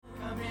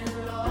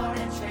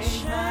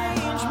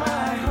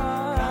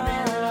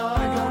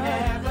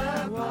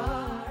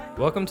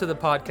Welcome to the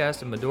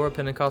podcast of Medora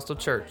Pentecostal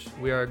Church.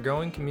 We are a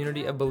growing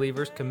community of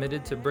believers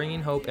committed to bringing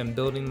hope and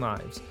building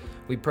lives.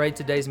 We pray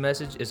today's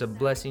message is a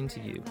blessing to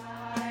you.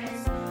 I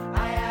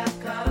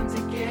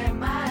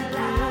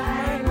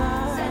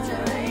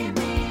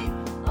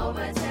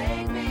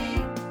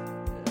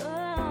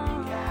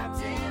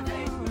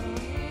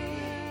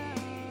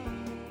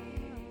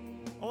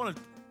want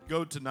to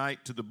go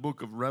tonight to the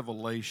book of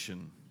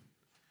Revelation.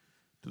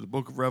 To the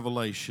book of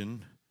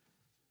Revelation.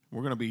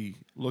 We're going to be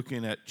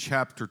looking at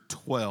chapter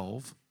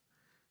 12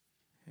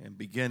 and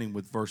beginning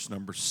with verse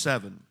number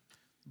 7.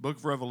 Book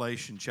of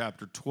Revelation,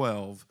 chapter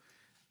 12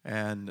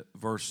 and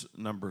verse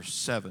number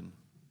 7.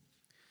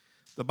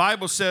 The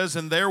Bible says,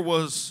 "And there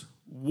was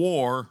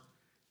war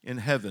in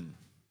heaven.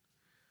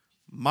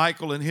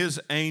 Michael and his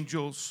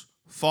angels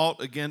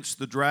fought against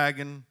the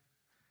dragon,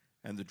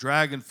 and the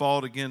dragon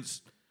fought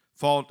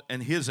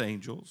and his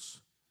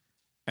angels,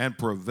 and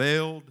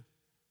prevailed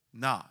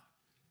not."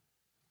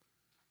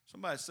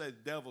 Somebody say the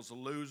devil's a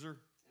loser.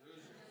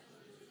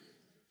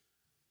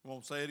 I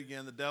won't say it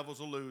again. The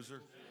devil's a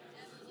loser.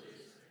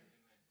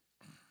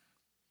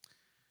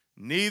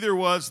 Neither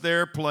was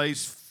their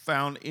place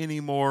found any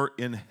more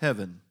in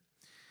heaven.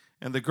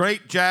 And the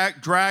great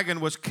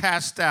dragon was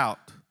cast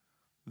out,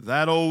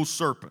 that old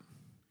serpent,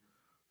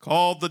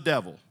 called the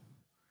devil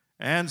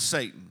and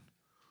Satan,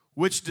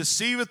 which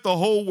deceiveth the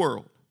whole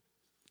world.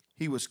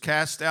 He was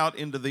cast out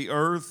into the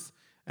earth,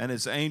 and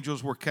his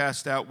angels were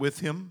cast out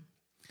with him.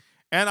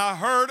 And I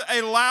heard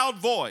a loud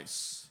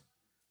voice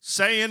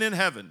saying in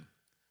heaven,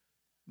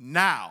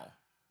 "Now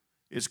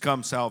is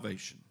come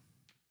salvation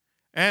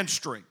and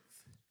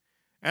strength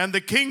and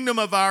the kingdom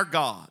of our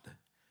God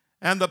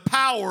and the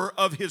power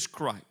of his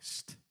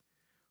Christ.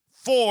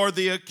 For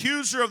the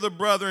accuser of the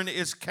brethren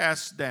is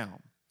cast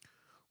down,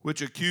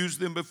 which accused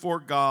them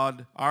before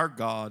God, our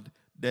God,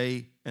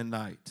 day and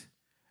night.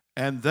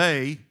 And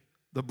they,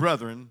 the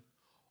brethren,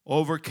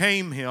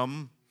 overcame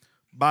him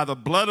by the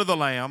blood of the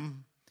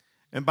Lamb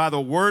and by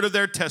the word of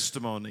their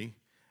testimony,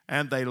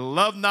 and they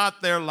loved not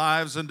their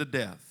lives unto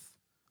death.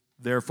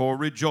 Therefore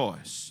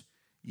rejoice,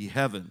 ye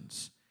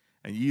heavens,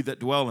 and ye that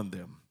dwell in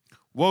them.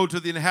 Woe to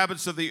the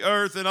inhabitants of the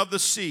earth and of the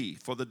sea,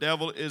 for the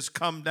devil is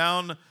come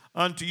down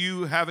unto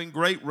you, having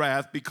great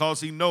wrath,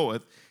 because he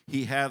knoweth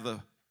he hath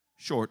a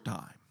short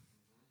time."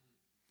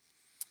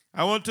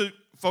 I want to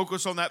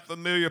focus on that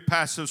familiar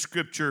passage of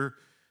Scripture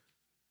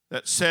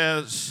that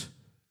says,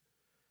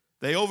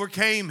 they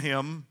overcame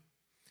him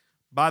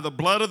by the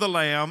blood of the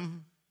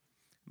Lamb,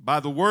 by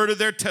the word of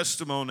their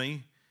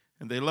testimony,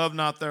 and they loved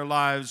not their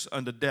lives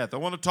unto death. I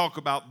want to talk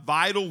about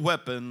vital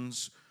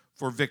weapons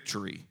for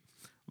victory.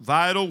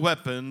 Vital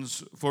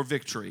weapons for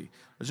victory.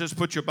 Let's just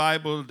put your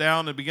Bible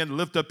down and begin to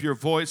lift up your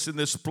voice in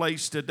this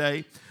place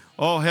today.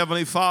 Oh,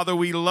 Heavenly Father,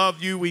 we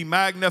love you. We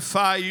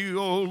magnify you,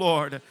 oh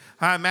Lord.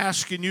 I'm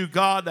asking you,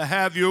 God, to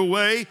have your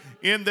way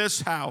in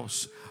this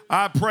house.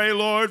 I pray,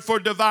 Lord,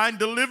 for divine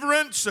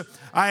deliverance.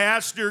 I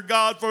ask, dear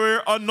God, for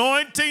your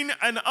anointing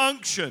and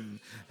unction.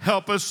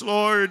 Help us,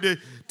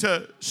 Lord,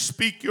 to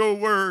speak your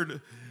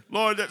word.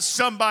 Lord, that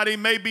somebody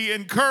may be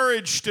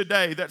encouraged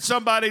today, that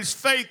somebody's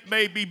faith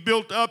may be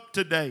built up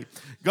today.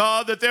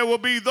 God, that there will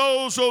be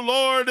those, oh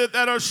Lord,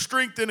 that are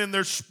strengthened in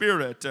their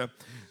spirit.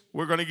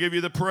 We're going to give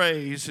you the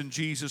praise in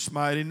Jesus'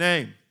 mighty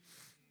name.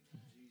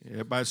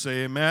 Everybody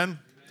say amen.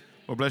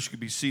 Well, bless you. Can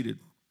be seated.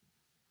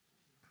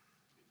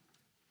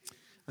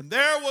 And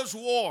there was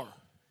war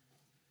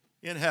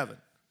in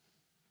heaven.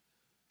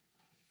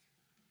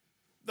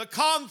 The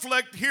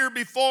conflict here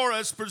before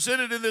us,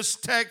 presented in this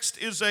text,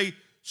 is a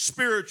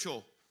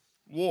spiritual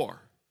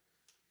war,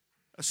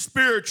 a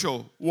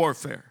spiritual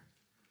warfare.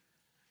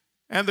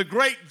 And the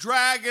great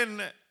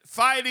dragon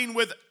fighting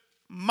with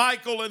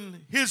Michael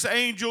and his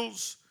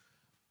angels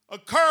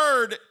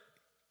occurred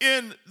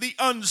in the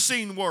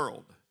unseen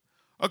world,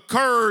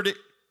 occurred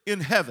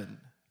in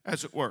heaven,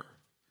 as it were.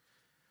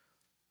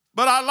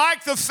 But I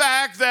like the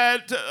fact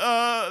that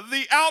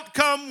the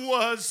outcome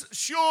was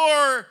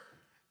sure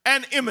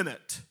and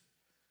imminent.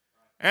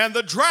 And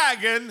the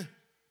dragon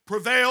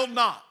prevailed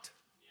not.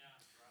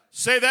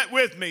 Say that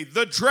with me.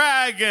 The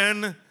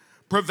dragon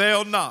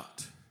prevailed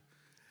not.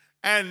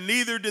 And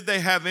neither did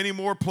they have any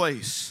more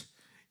place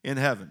in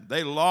heaven.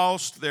 They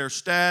lost their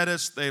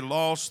status. They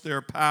lost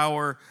their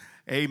power.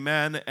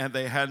 Amen. And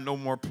they had no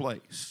more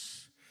place.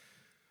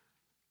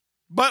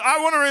 But I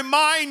want to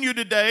remind you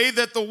today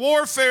that the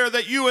warfare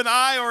that you and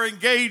I are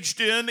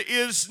engaged in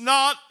is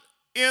not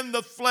in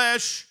the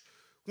flesh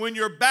when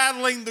you're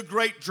battling the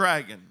great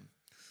dragon.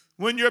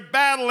 When you're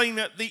battling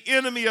the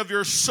enemy of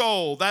your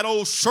soul, that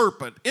old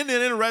serpent. Isn't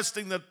it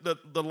interesting that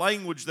the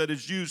language that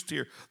is used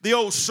here? The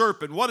old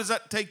serpent. What does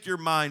that take your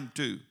mind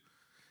to?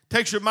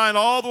 Takes your mind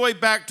all the way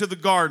back to the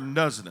garden,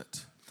 doesn't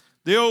it?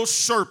 The old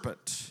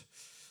serpent,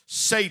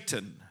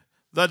 Satan,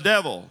 the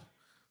devil,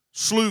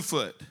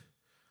 Slewfoot.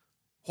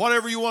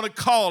 Whatever you want to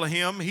call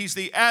him, he's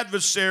the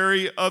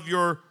adversary of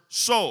your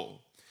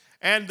soul.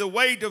 And the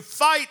way to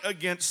fight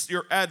against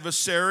your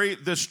adversary,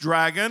 this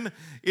dragon,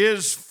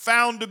 is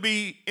found to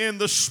be in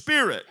the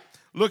spirit.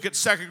 Look at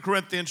 2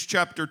 Corinthians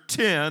chapter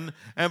 10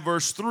 and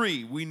verse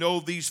 3. We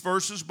know these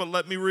verses, but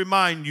let me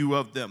remind you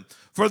of them.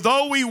 For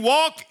though we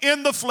walk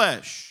in the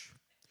flesh,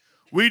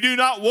 we do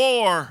not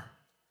war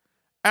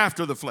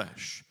after the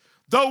flesh.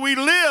 Though we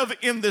live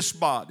in this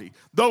body,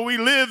 though we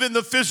live in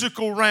the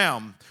physical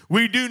realm,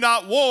 we do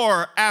not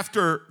war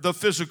after the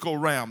physical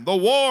realm. The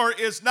war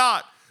is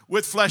not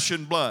with flesh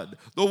and blood.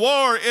 The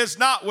war is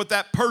not with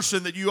that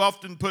person that you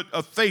often put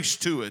a face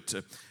to it.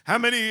 How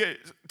many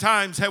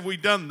times have we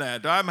done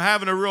that? I'm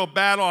having a real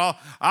battle.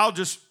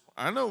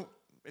 I know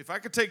if I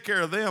could take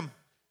care of them,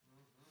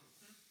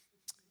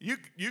 you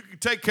can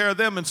take care of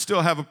them and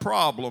still have a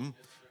problem,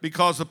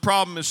 because the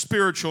problem is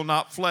spiritual,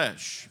 not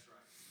flesh.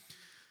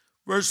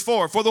 Verse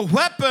 4, for the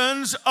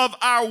weapons of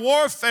our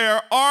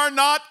warfare are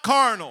not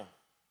carnal,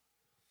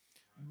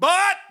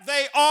 but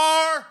they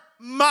are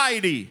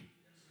mighty.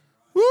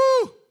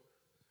 Woo!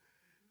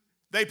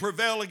 They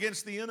prevail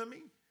against the enemy.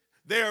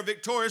 They are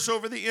victorious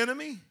over the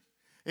enemy.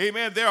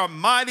 Amen. They are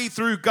mighty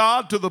through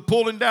God to the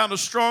pulling down of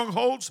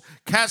strongholds,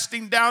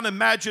 casting down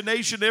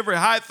imagination, every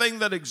high thing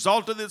that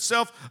exalted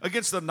itself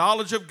against the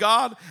knowledge of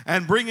God,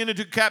 and bringing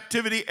into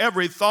captivity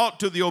every thought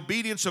to the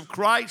obedience of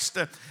Christ,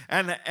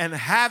 and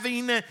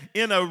having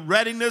in a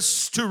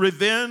readiness to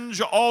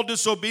revenge all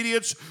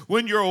disobedience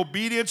when your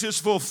obedience is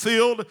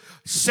fulfilled.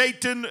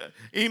 Satan,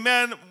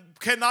 amen,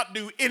 cannot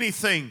do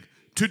anything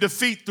to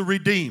defeat the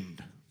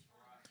redeemed.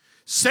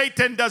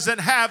 Satan doesn't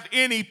have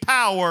any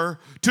power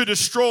to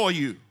destroy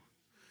you.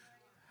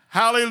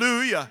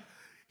 Hallelujah.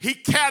 He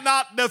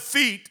cannot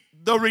defeat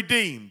the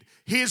redeemed.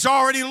 He's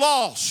already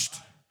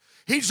lost.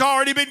 He's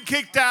already been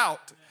kicked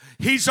out.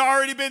 He's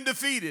already been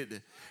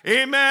defeated.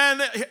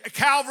 Amen.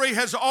 Calvary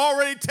has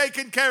already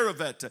taken care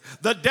of it.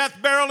 The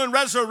death, burial, and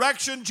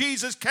resurrection,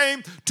 Jesus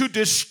came to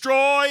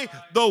destroy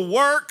the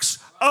works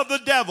of the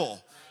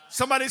devil.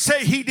 Somebody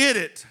say, he did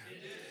it.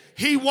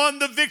 He won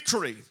the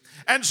victory.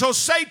 And so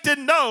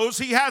Satan knows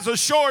he has a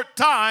short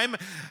time,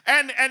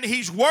 and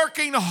he's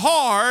working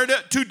hard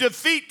to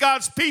defeat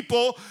God's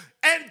people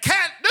and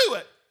can't do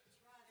it.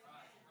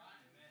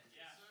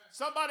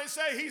 Somebody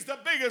say he's the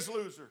biggest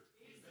loser.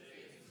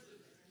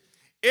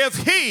 If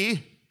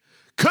he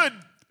could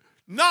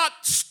not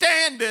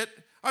stand it,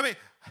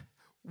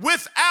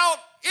 without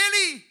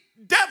any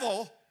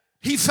devil,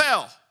 he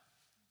fell.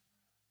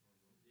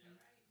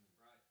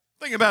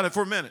 Think about it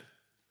for a minute.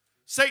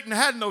 Satan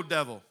had no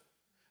devil,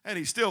 and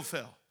he still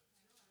fell.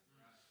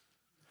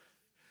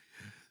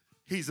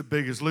 He's the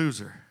biggest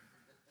loser.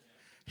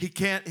 He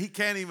can't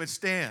even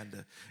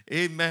stand.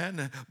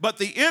 Amen. But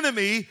the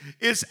enemy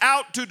is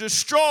out to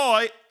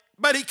destroy,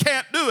 but he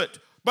can't do it.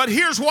 But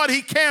here's what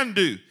he can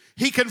do.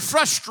 He can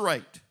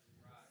frustrate.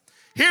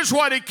 Here's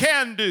what he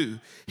can do.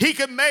 He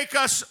can make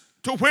us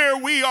to where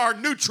we are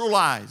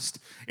neutralized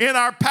in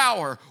our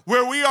power,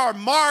 where we are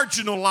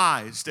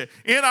marginalized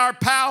in our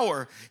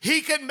power.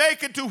 He can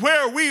make it to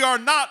where we are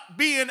not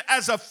being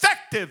as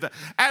effective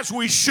as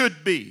we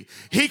should be.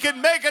 He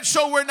can make it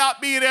so we're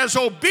not being as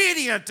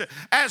obedient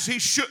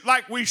as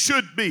like we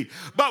should be.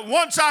 But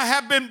once I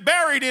have been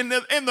buried in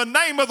the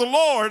name of the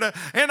Lord,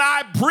 and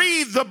I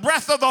breathe the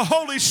breath of the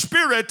Holy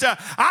Spirit,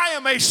 I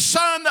am a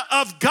son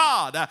of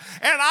God, and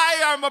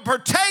I am a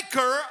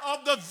partaker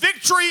of the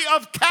victory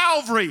of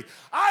Calvary.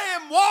 I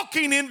am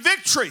walking in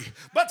victory,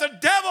 but the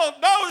devil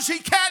knows he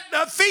can't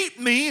defeat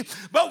me.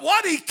 But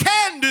what he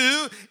can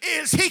do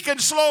is he can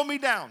slow me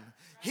down.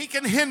 He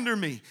can hinder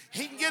me.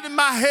 He can get in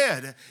my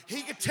head.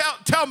 He can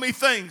tell me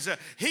things.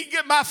 He can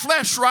get my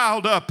flesh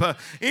riled up.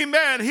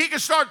 Amen. He can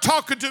start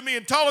talking to me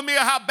and telling me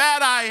how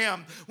bad I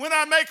am. When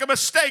I make a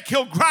mistake,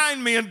 he'll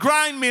grind me and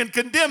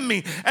condemn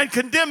me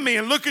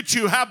and look at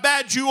you, how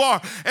bad you are.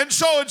 And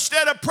so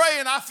instead of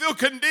praying, I feel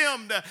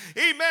condemned.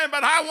 Amen.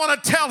 But I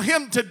want to tell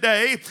him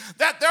today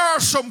that there are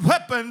some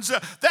weapons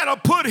that'll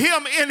put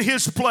him in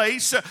his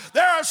place.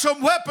 There are some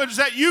weapons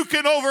that you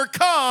can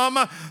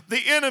overcome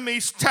the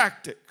enemy's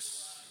tactics.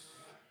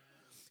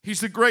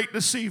 He's the great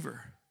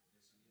deceiver.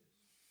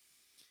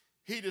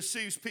 He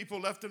deceives people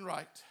left and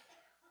right.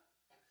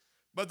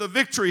 But the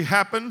victory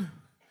happened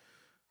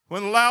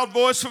when a loud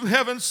voice from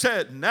heaven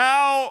said,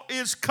 "Now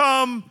is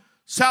come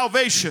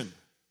salvation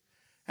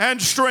and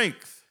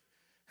strength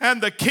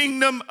and the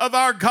kingdom of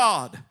our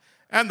God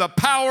and the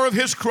power of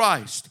his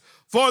Christ.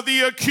 For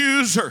the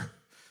accuser,"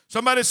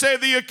 somebody say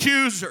the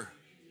accuser.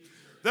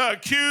 The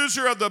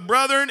accuser of the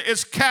brethren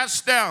is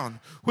cast down,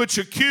 which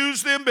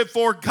accuse them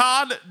before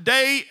God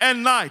day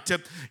and night.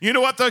 You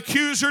know what the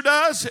accuser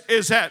does?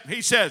 Is that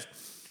he says,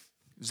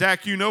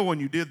 "Zach, you know when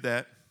you did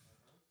that.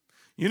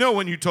 You know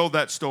when you told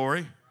that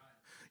story.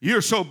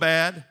 You're so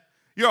bad.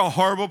 You're a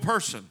horrible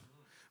person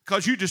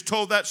because you just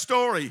told that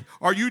story,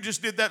 or you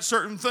just did that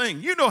certain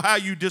thing. You know how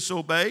you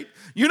disobeyed.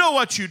 You know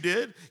what you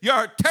did.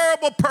 You're a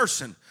terrible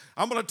person.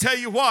 I'm going to tell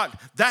you what,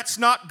 that's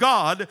not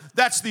God.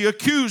 That's the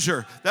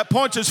accuser that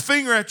points his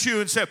finger at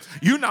you and says,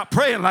 you're not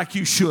praying like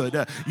you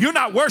should. You're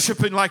not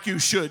worshiping like you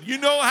should. You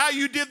know how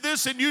you did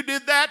this and you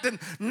did that and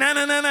na.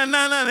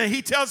 And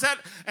he tells that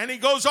and he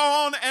goes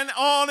on and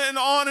on and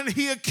on and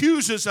he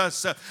accuses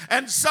us.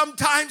 And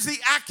sometimes the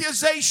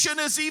accusation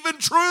is even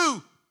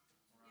true.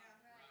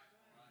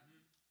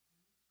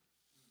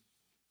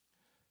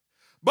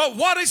 But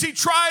what is he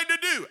trying to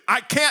do? I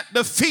can't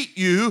defeat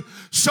you,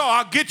 so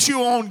I'll get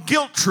you on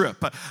guilt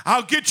trip.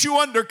 I'll get you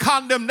under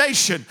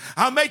condemnation.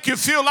 I'll make you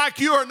feel like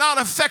you are not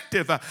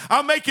effective.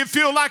 I'll make you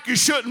feel like you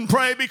shouldn't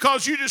pray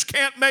because you just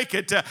can't make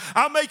it.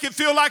 I'll make you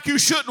feel like you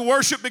shouldn't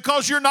worship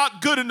because you're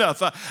not good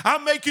enough. I'll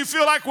make you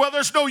feel like, well,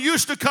 there's no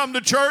use to come to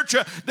church.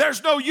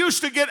 There's no use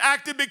to get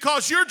active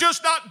because you're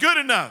just not good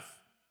enough.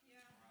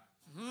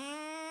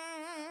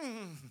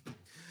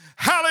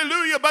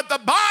 Hallelujah. But the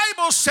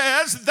Bible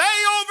says they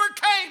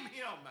overcame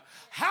him.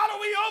 How do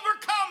we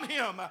overcome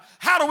him?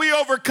 How do we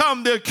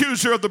overcome the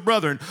accuser of the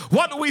brethren?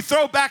 What do we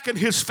throw back in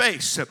his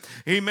face?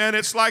 Amen.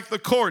 It's like the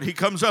court. He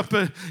comes up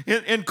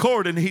in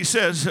court and he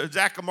says,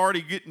 Zach, I'm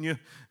already getting you.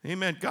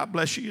 Amen. God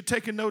bless you. You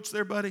taking notes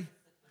there, buddy?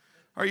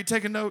 Are you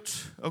taking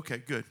notes? Okay,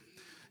 good.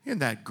 Isn't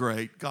that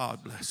great?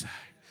 God bless.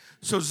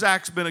 So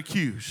Zach's been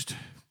accused.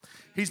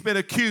 He's been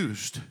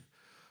accused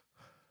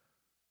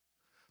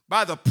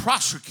by the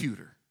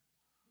prosecutor.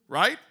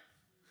 Right?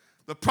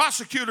 The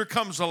prosecutor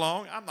comes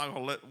along. I'm not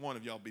going to let one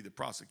of y'all be the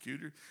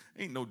prosecutor.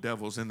 Ain't no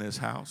devils in this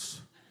house.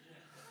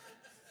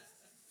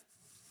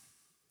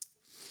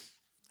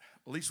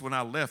 At least when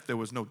I left, there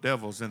was no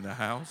devils in the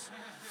house.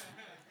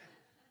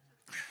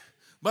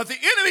 But the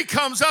enemy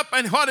comes up,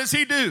 and what does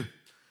he do?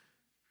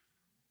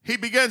 He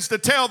begins to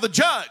tell the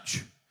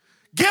judge,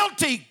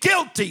 guilty,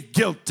 guilty,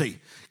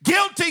 guilty.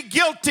 Guilty,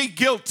 guilty,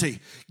 guilty.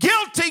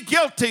 Guilty,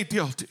 guilty,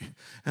 guilty.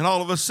 And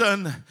all of a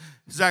sudden,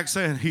 Zach's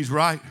saying, he's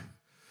right.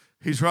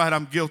 He's right.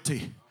 I'm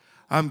guilty.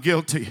 I'm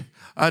guilty.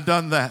 I've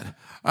done that.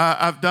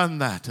 I've done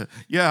that.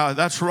 Yeah,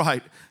 that's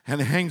right.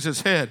 And he hangs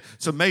his head.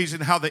 It's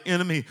amazing how the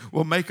enemy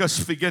will make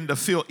us begin to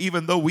feel,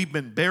 even though we've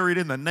been buried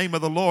in the name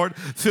of the Lord,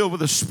 filled with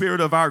the Spirit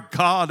of our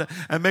God,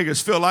 and make us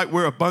feel like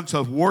we're a bunch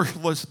of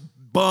worthless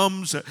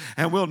bums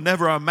and we'll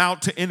never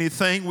amount to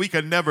anything. We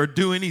can never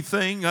do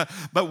anything.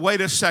 But wait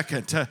a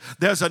second.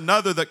 There's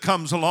another that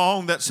comes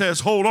along that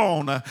says, hold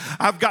on.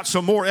 I've got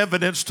some more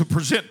evidence to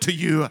present to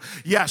you.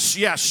 Yes,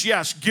 yes,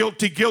 yes.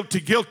 Guilty,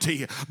 guilty,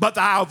 guilty. But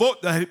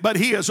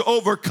he is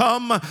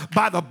overcome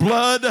by the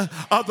blood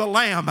of the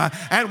Lamb.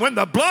 And when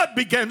the blood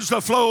begins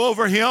to flow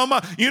over him,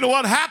 you know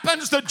what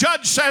happens? The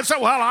judge says,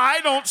 well,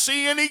 I don't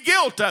see any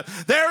guilt.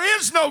 There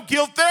is no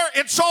guilt there.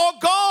 It's all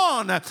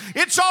gone.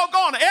 It's all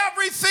gone.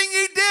 Everything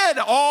he did,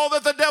 all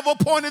that the devil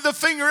pointed the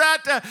finger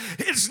at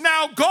is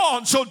now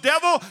gone. So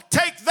devil,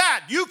 take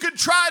that. You can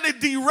try to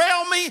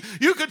derail me.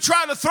 You can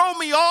try to throw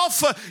me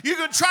off. You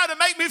can try to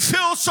make me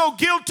feel so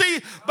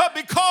guilty. But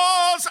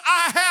because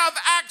I have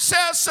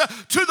access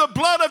to the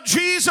blood of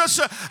Jesus,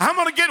 I'm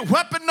going to get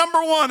weapon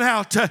number one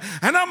out. And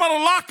I'm going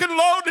to lock and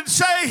load and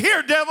say,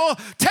 here, devil,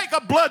 take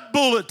a blood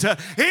bullet.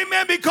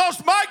 Amen.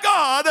 Because my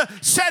God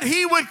said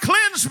he would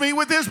cleanse me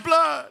with his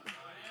blood.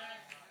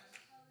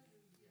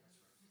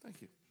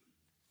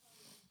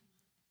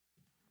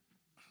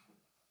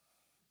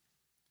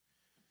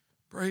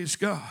 Praise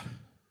God.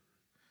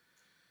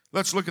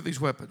 Let's look at these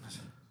weapons.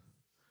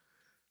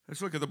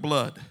 Let's look at the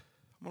blood.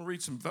 I'm going to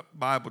read some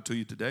Bible to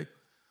you today.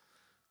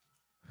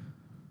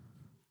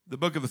 The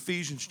book of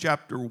Ephesians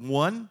chapter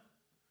 1.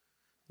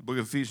 The book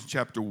of Ephesians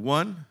chapter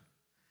 1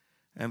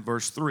 and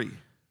verse 3.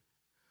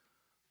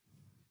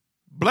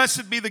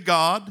 Blessed be the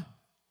God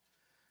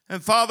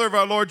and Father of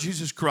our Lord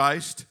Jesus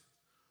Christ,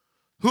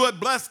 who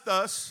had blessed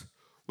us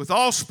with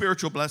all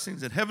spiritual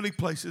blessings in heavenly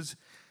places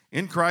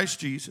in Christ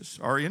Jesus,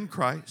 or in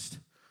Christ,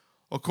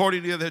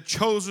 according to that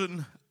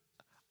chosen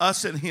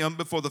us in him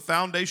before the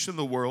foundation of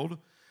the world,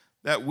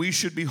 that we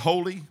should be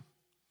holy,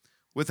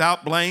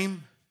 without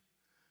blame,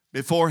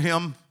 before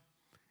him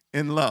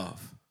in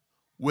love.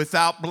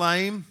 Without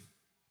blame,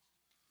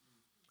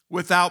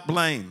 without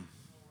blame,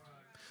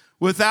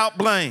 without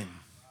blame.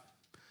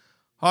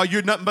 Oh,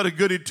 you're nothing but a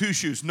goody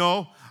two-shoes.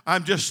 No,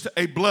 I'm just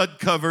a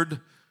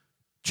blood-covered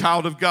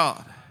child of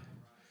God.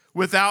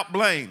 Without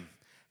blame.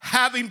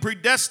 Having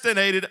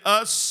predestinated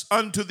us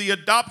unto the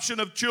adoption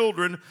of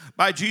children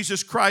by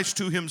Jesus Christ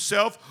to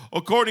himself,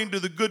 according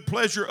to the good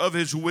pleasure of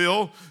his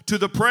will, to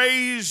the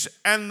praise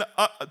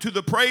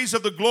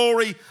of the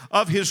glory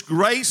of his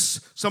grace.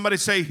 Somebody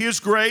say, his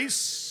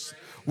grace,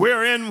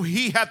 wherein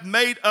he hath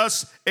made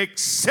us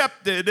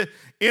accepted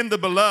in the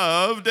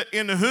beloved,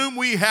 in whom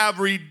we have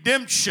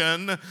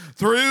redemption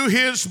through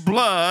his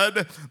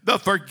blood, the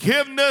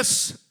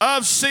forgiveness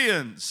of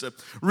sins.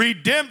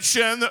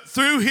 Redemption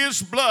through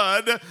his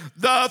blood,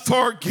 the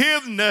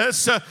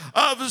forgiveness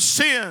of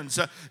sins.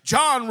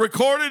 John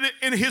recorded it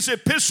in his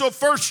epistle,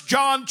 1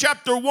 John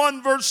chapter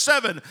 1, verse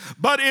 7.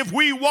 But if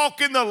we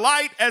walk in the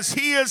light as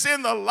he is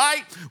in the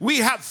light, we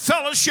have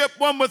fellowship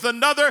one with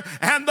another,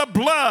 and the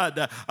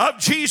blood of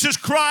Jesus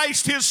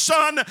Christ, his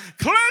Son,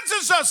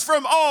 cleanses us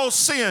from all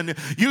sin.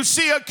 You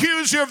see,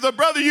 accuser of the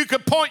brother, you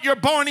could point your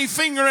bony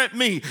finger at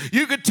me.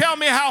 You could tell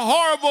me how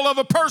horrible of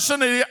a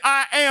person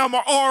I am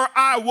or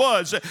I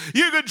was.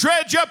 You could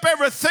dredge up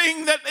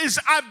everything that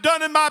I've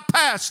done in my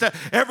past,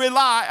 every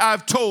lie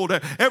I've told,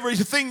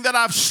 everything that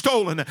I've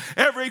stolen,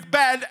 every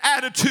bad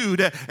attitude,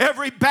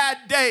 every bad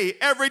day,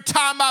 every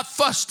time I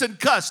fussed and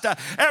cussed,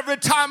 every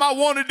time I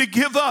wanted to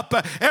give up,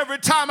 every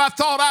time I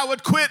thought I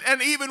would quit,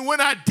 and even when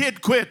I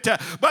did quit.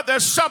 But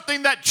there's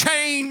something that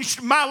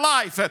changed my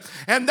life,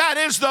 and that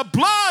is the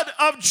blood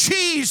of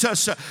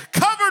Jesus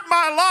covered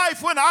my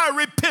life when I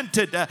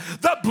repented.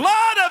 The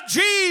blood of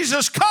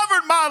Jesus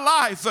covered my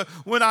life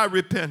when I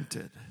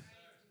repented.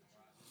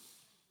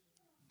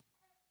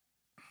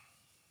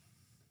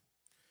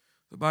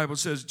 The Bible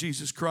says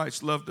Jesus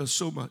Christ loved us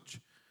so much.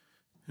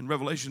 In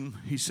Revelation,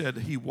 he said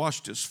he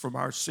washed us from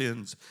our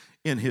sins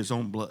in his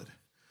own blood.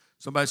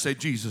 Somebody say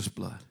Jesus'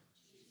 blood.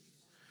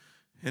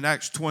 In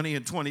Acts 20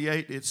 and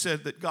 28, it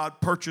said that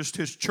God purchased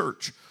his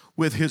church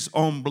with his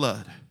own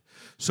blood.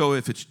 So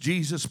if it's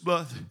Jesus'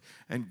 blood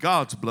and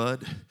God's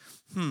blood,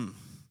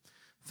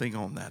 think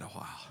on that a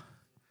while.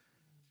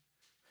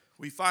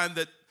 We find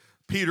that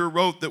Peter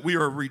wrote that we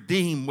are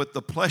redeemed with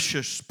the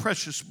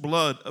precious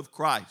blood of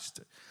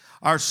Christ.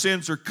 Our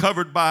sins are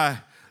covered by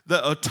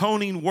the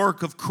atoning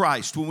work of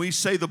Christ. When we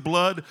say the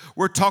blood,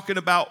 we're talking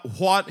about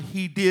what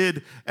he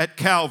did at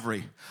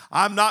Calvary.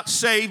 I'm not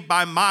saved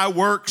by my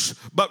works,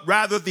 but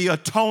rather the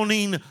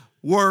atoning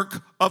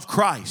work of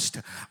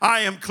Christ. I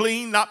am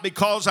clean not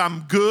because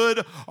I'm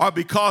good or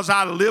because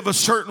I live a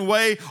certain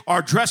way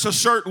or dress a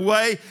certain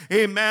way.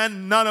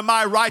 Amen. None of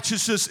my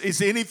righteousness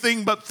is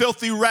anything but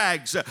filthy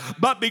rags.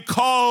 But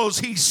because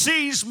he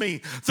sees me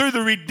through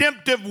the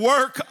redemptive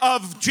work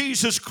of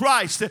Jesus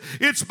Christ,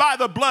 it's by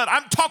the blood.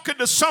 I'm talking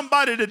to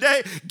somebody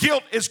today.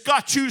 Guilt has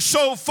got you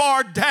so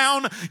far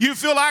down, you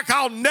feel like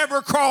I'll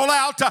never crawl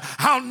out.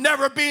 I'll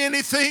never be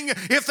anything.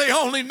 If they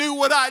only knew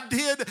what I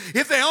did,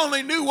 if they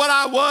only knew what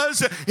I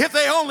was, if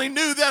they only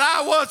knew that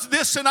I was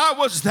this and I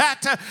was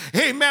that.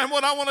 Amen.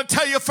 What I want to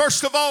tell you,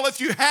 first of all, if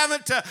you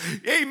haven't,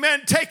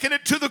 amen, taken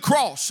it to the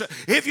cross,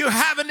 if you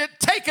haven't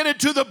taken it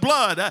to the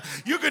blood,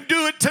 you can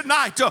do it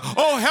tonight.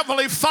 Oh,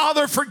 Heavenly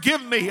Father,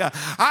 forgive me.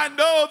 I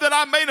know that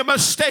I made a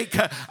mistake.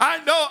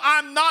 I know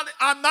I'm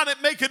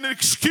not making an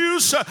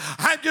excuse.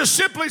 I'm just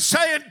simply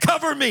saying,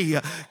 cover me.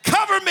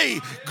 Cover me.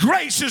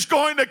 Grace is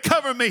going to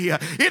cover me.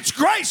 It's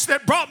grace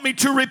that brought me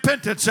to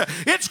repentance.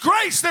 It's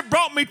grace that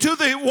brought me to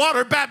the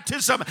water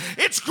baptism.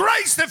 It's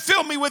grace that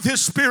filled me with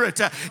his Spirit.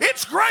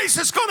 It's grace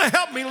that's going to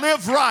help me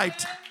live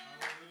right.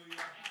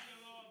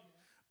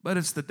 But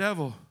it's the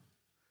devil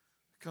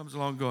that comes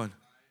along going,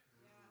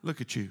 look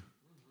at you.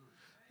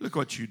 Look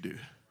what you do.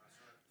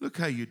 Look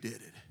how you did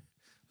it.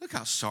 Look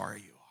how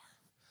sorry you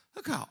are.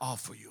 Look how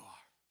awful you are.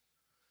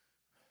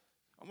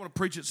 I want to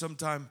preach it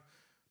sometime,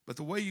 but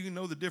the way you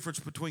know the difference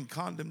between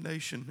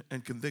condemnation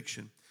and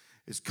conviction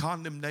is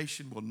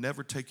condemnation will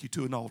never take you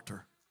to an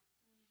altar.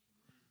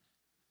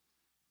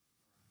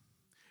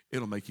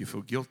 It'll make you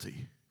feel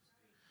guilty.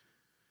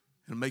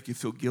 It'll make you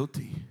feel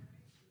guilty.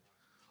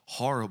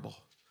 Horrible.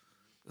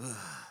 Ugh.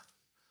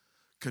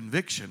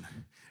 Conviction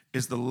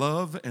is the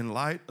love and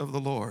light of the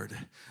Lord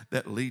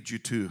that leads you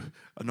to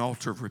an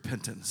altar of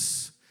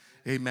repentance.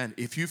 Amen.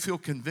 If you feel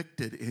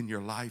convicted in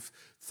your life,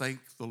 thank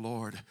the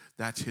Lord.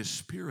 That's his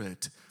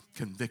Spirit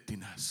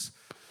convicting us,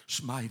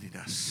 smiting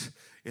us.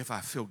 If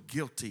I feel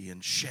guilty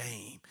and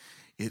shame,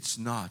 it's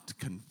not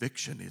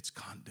conviction, it's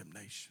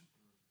condemnation.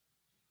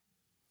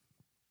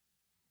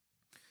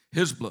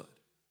 His blood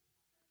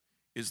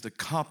is the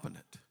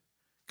competent,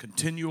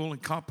 continual,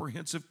 and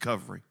comprehensive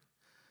covering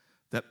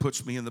that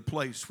puts me in the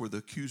place where the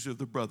accuser of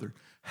the brother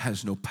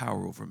has no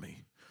power over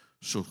me.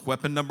 So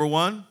weapon number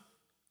one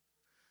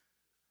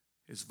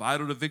is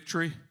vital to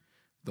victory,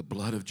 the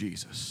blood of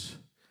Jesus.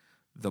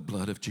 The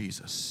blood of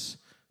Jesus.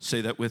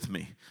 Say that with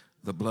me.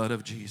 The blood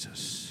of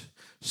Jesus.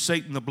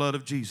 Satan, the blood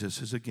of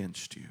Jesus is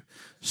against you.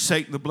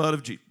 Satan, the blood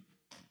of Jesus.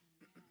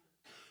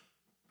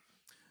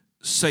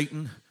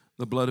 Satan,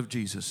 the blood of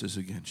Jesus is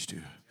against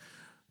you.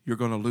 You're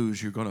going to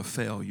lose. You're going to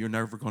fail. You're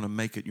never going to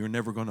make it. You're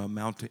never going to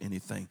amount to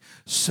anything.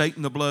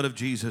 Satan, the blood of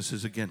Jesus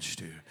is against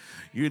you.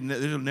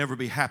 You'll never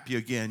be happy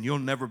again. You'll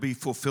never be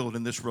fulfilled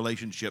in this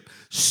relationship.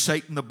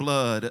 Satan, the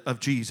blood of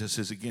Jesus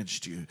is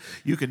against you.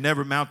 You can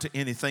never amount to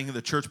anything in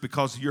the church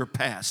because of your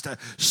past.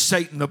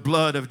 Satan, the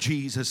blood of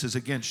Jesus is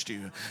against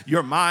you.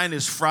 Your mind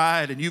is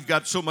fried and you've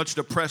got so much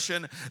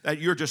depression that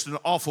you're just an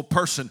awful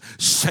person.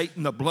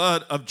 Satan, the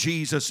blood of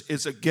Jesus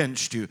is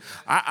against you.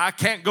 I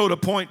can't go to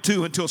point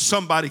two until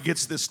somebody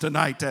gets this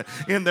tonight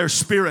in their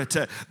spirit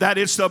that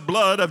it's the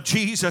blood of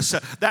Jesus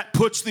that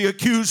puts the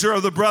accuser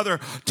of the brother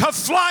to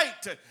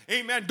flight.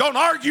 Amen. Don't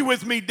argue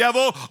with me,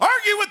 devil.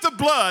 Argue with the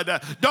blood.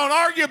 Don't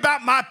argue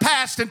about my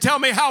past and tell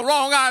me how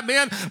wrong I've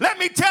been. Let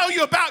me tell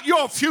you about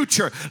your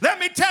future. Let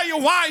me tell you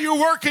why you're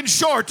working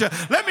short.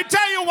 Let me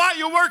tell you why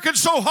you're working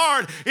so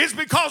hard. It's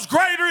because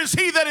greater is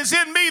he that is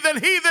in me than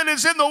he that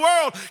is in the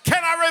world.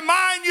 Can I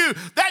remind you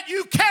that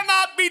you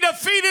cannot be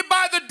defeated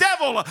by the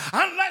devil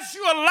unless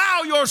you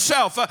allow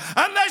yourself,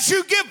 unless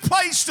you give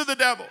place to the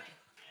devil.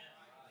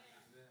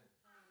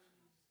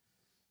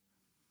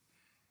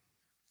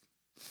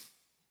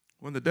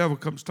 When the devil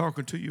comes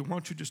talking to you, why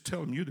don't you just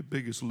tell him you're the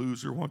biggest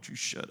loser? Why don't you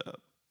shut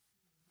up?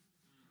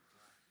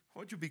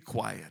 Why don't you be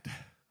quiet?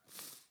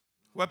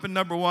 Weapon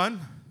number one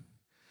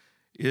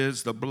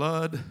is the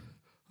blood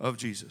of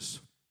Jesus.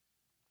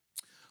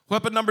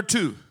 Weapon number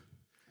two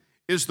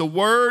is the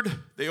word.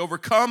 They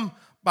overcome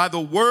by the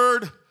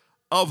word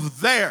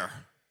of their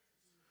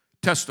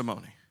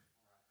testimony.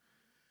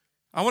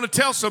 I want to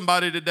tell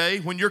somebody today,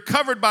 when you're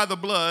covered by the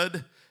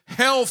blood,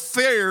 hell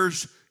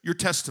fears your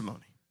testimony.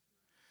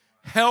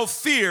 Hell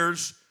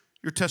fears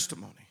your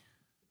testimony.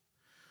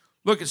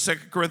 Look at 2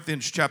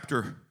 Corinthians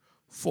chapter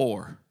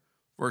 4,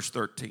 verse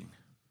 13.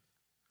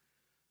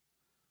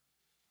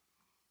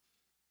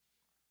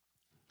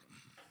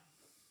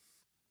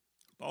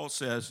 Paul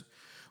says,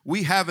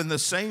 we have in the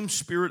same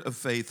spirit of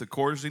faith,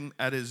 according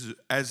as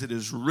it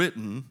is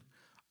written,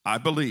 I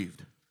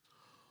believed.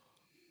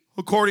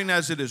 According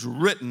as it is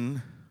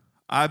written,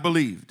 I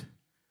believed.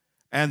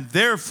 And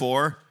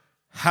therefore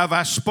have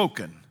I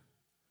spoken.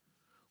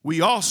 We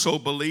also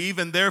believe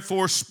and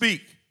therefore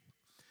speak,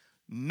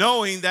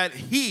 knowing that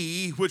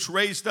he which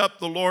raised up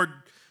the Lord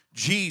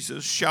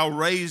Jesus shall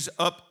raise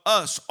up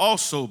us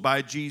also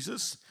by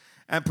Jesus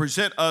and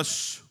present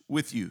us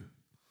with you.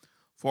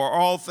 For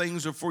all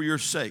things are for your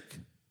sake,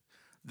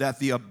 that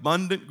the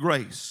abundant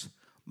grace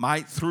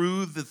might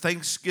through the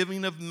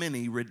thanksgiving of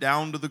many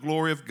redound to the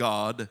glory of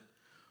God,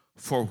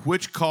 for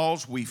which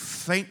cause we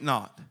faint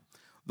not.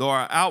 Though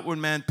our outward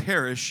man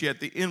perish, yet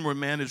the inward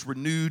man is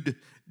renewed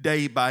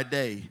day by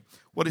day.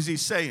 What is he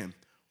saying?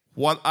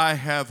 What I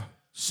have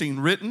seen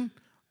written,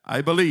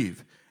 I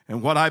believe.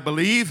 And what I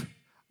believe,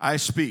 I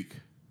speak.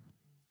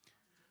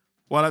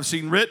 What I've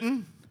seen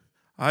written,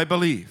 I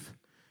believe.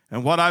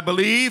 And what I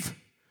believe,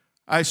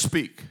 I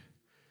speak.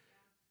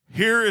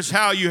 Here is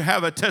how you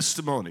have a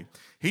testimony.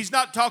 He's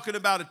not talking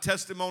about a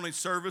testimony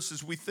service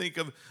as we think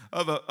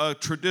of a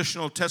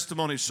traditional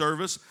testimony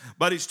service,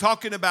 but he's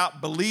talking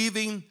about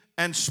believing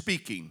and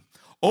speaking.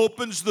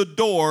 Opens the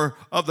door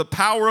of the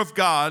power of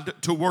God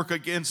to work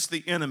against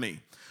the enemy.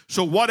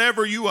 So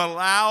whatever you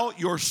allow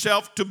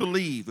yourself to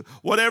believe,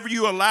 whatever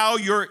you allow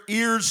your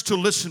ears to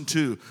listen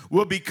to,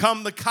 will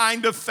become the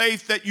kind of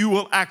faith that you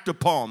will act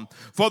upon.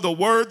 For the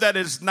word that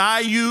is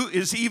nigh you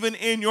is even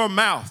in your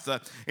mouth.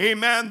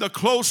 Amen. The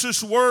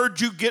closest word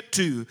you get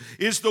to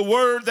is the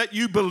word that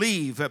you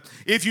believe.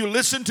 If you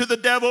listen to the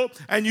devil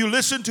and you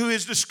listen to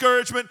his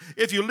discouragement,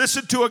 if you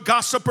listen to a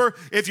gossiper,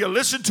 if you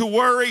listen to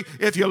worry,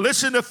 if you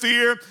listen to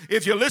fear,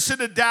 if you listen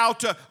to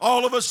doubt,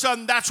 all of a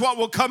sudden that's what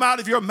will come out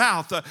of your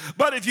mouth.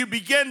 But if you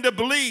begin to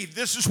believe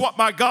this is what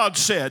my God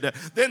said,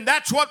 then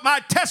that's what my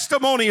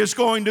testimony is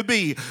going to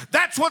be.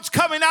 That's what's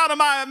coming out of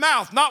my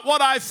mouth. Not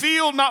what I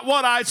feel, not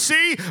what I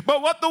see,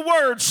 but what the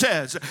word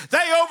says.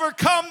 They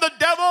overcome the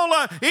devil,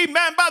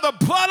 amen, by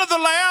the blood of the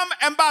Lamb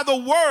and by the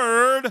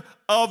word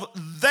of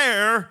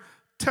their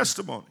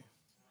testimony.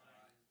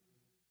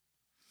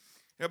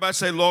 Everybody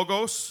say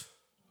logos.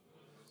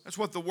 That's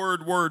what the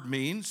word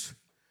means.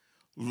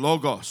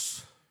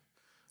 Logos.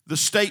 The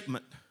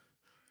statement,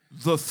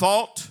 the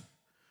thought,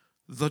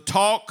 the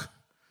talk,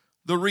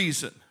 the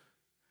reason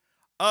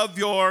of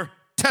your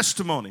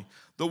testimony.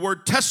 The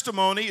word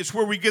testimony is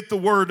where we get the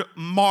word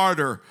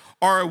martyr,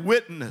 or a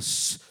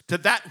witness to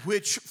that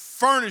which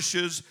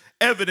furnishes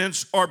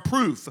evidence or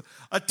proof.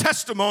 A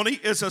testimony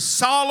is a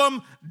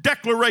solemn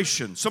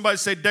declaration. Somebody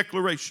say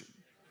declaration.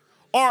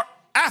 Or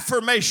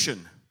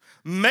affirmation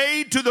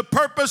made to the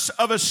purpose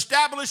of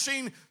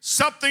establishing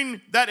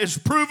something that is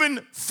proven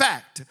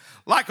fact.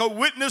 Like a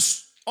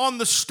witness on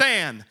the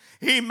stand.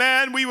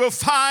 Amen. We will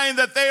find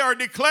that they are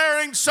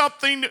declaring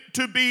something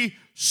to be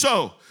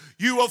so.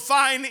 You will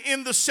find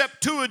in the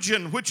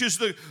Septuagint, which is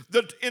the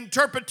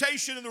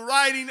interpretation and the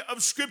writing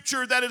of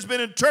Scripture that has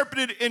been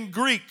interpreted in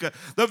Greek.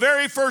 The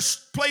very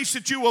first place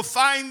that you will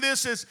find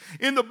this is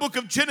in the book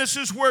of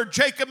Genesis, where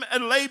Jacob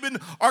and Laban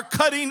are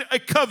cutting a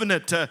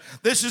covenant.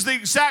 This is the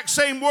exact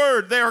same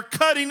word. They are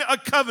cutting a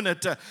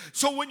covenant.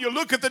 So when you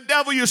look at the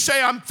devil, you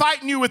say, I'm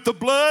fighting you with the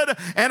blood,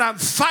 and I'm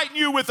fighting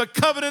you with a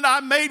covenant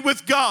I made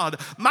with God.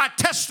 My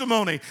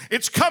testimony,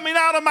 it's coming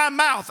out of my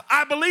mouth.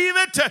 I believe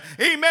it,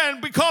 amen,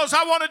 because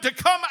I wanted to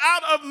come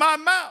out of my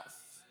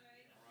mouth.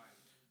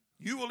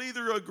 You will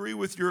either agree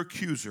with your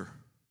accuser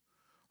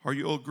or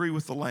you'll agree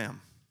with the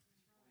Lamb.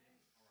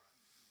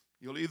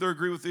 You'll either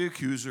agree with the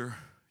accuser,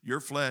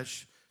 your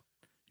flesh,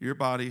 your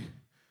body,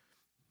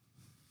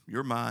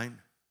 your mind,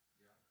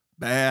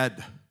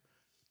 bad,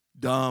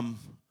 dumb,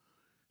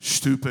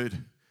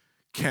 stupid,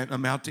 can't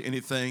amount to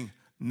anything,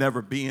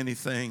 never be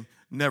anything,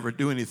 never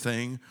do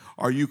anything.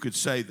 Or you could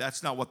say,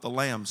 that's not what the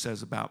Lamb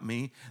says about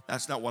me.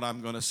 That's not what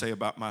I'm going to say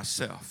about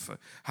myself.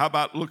 How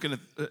about looking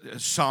at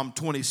Psalm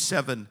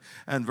 27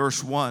 and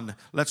verse 1?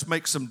 Let's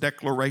make some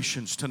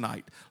declarations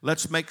tonight.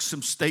 Let's make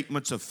some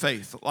statements of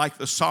faith. Like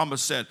the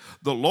psalmist said,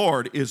 the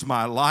Lord is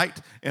my light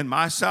and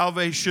my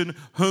salvation.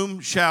 Whom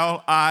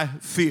shall I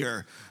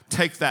fear?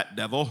 Take that,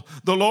 devil.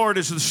 The Lord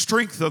is the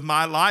strength of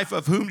my life.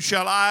 Of whom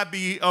shall I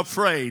be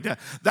afraid?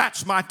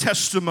 That's my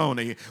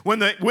testimony. When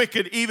the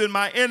wicked, even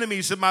my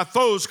enemies and my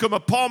foes, come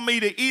upon me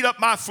to eat up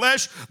my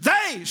flesh,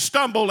 they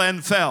stumble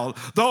and fell.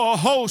 Though a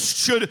host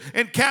should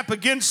encamp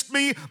against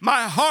me,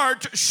 my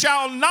heart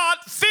shall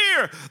not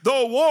fear.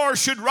 Though war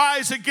should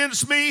rise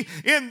against me,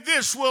 in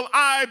this will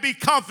I be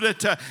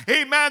confident.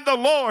 Amen. The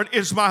Lord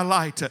is my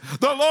light.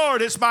 The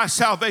Lord is my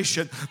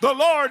salvation. The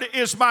Lord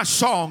is my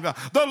song.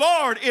 The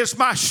Lord is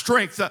my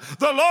strength.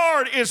 The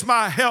Lord is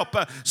my help.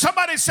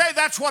 Somebody say,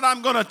 that's what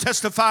I'm going to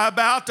testify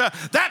about.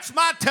 That's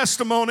my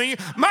testimony.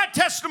 My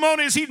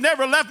testimony is He's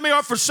never left me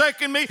or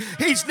forsaken me.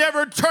 He's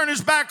never turned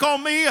His back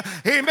on me.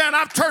 Amen.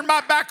 I've turned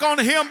my back on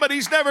Him, but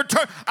He's never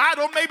turned. I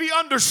don't maybe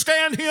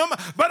understand Him,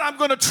 but I'm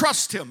going to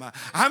trust Him.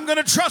 I'm going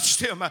to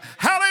trust Him.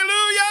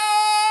 Hallelujah.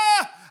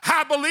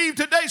 I believe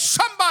today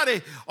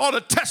somebody ought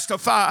to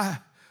testify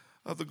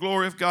of the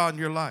glory of God in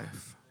your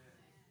life.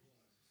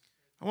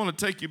 I want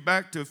to take you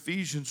back to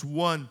Ephesians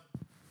 1.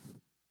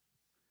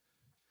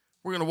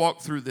 We're going to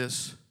walk through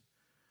this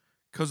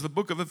because the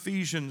book of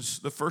Ephesians,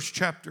 the first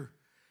chapter,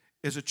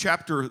 is a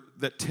chapter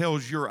that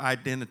tells your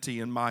identity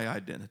and my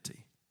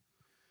identity.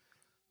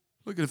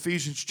 Look at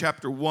Ephesians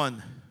chapter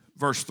 1,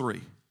 verse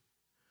 3.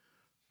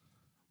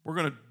 We're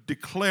going to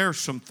declare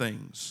some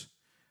things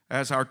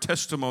as our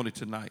testimony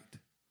tonight.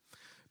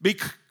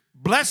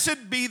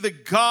 Blessed be the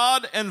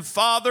God and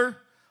Father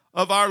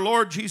of our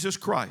Lord Jesus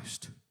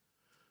Christ,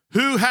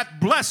 who hath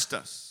blessed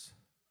us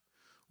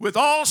with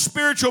all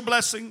spiritual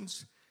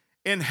blessings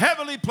in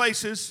heavenly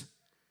places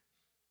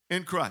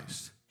in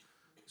Christ.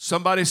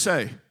 Somebody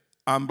say,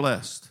 I'm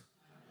blessed.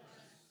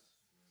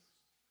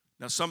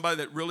 Now, somebody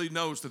that really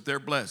knows that they're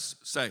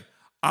blessed, say,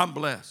 I'm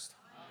blessed.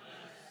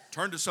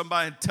 Turn to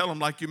somebody and tell them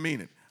like you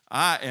mean it.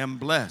 I am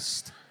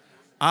blessed.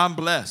 I'm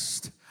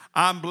blessed.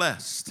 I'm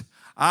blessed.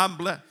 I'm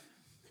blessed.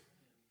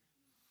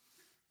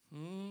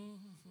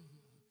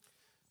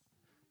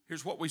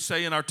 Here's what we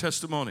say in our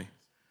testimony.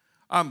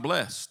 I'm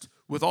blessed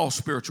with all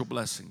spiritual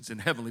blessings in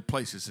heavenly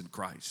places in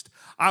Christ.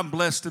 I'm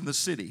blessed in the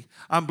city.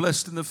 I'm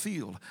blessed in the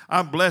field.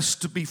 I'm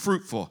blessed to be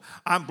fruitful.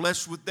 I'm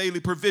blessed with daily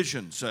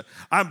provisions.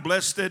 I'm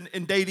blessed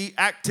in daily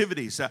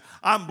activities.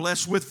 I'm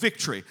blessed with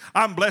victory.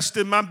 I'm blessed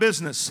in my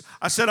business.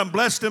 I said I'm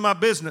blessed in my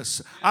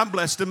business. I'm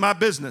blessed in my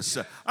business.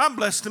 I'm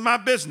blessed in my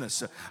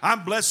business.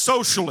 I'm blessed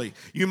socially.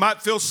 You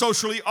might feel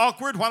socially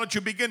awkward. Why don't you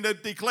begin to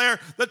declare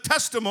the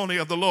testimony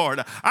of the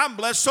Lord? I'm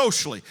blessed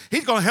socially.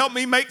 He's going to help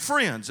me make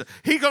friends.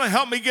 He's going to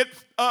help me get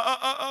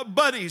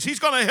buddies. He's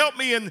going to help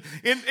me in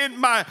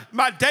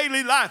my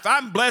daily life.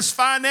 I'm blessed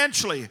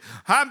financially.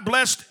 I'm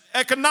blessed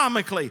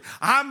economically.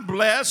 I'm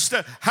blessed,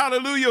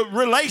 hallelujah,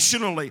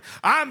 relationally.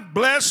 I'm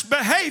blessed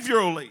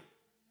behaviorally.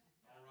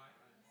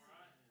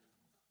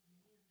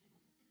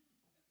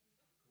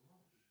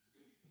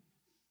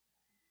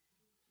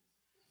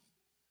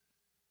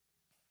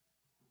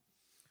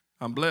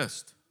 I'm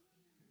blessed.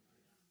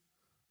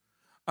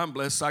 I'm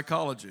blessed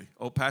psychology.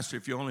 Oh, Pastor,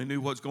 if you only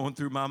knew what's going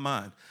through my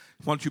mind.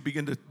 Why don't you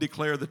begin to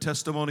declare the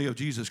testimony of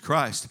Jesus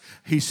Christ?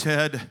 He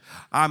said,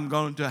 I'm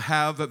going to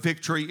have a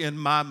victory in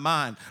my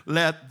mind.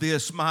 Let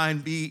this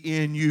mind be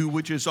in you,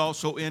 which is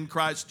also in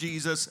Christ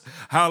Jesus.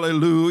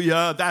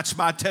 Hallelujah. That's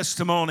my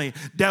testimony.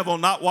 Devil,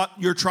 not what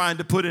you're trying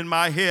to put in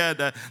my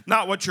head,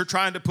 not what you're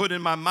trying to put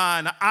in my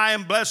mind. I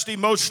am blessed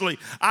emotionally.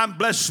 I'm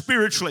blessed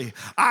spiritually.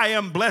 I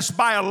am blessed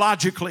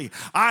biologically.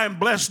 I am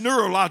blessed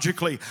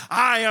neurologically.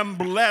 I am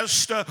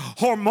blessed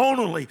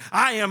hormonally.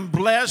 I am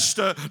blessed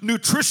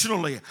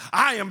nutritionally.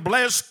 I am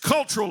blessed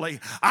culturally.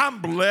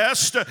 I'm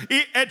blessed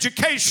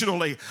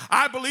educationally.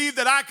 I believe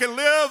that I can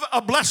live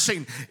a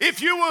blessing.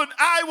 If you would,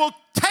 I will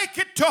take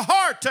it to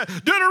heart.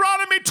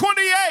 Deuteronomy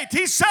 28,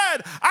 he said,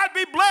 I'd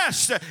be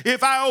blessed.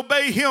 If I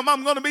obey him,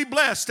 I'm going to be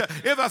blessed.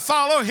 If I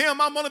follow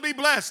him, I'm going to be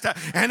blessed.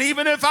 And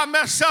even if I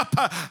mess up,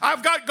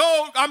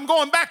 I'm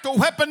going back to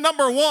weapon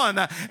number 1,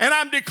 and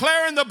I'm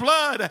declaring the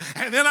blood,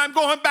 and then I'm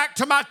going back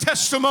to my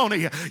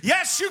testimony.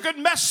 Yes, you could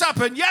mess up,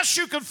 and yes,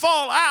 you could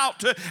fall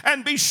out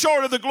and be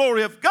short of the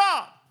glory of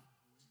God.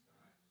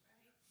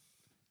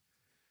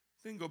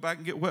 Then go back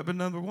and get weapon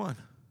number 1.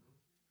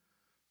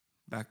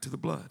 Back to the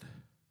blood.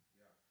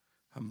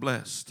 I'm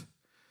blessed.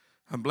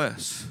 I'm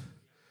blessed.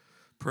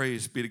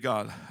 Praise be to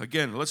God.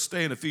 Again, let's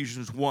stay in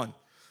Ephesians 1.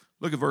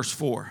 Look at verse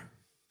 4.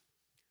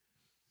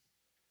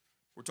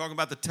 We're talking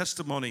about the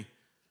testimony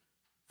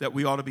that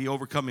we ought to be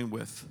overcoming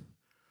with.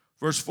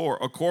 Verse 4,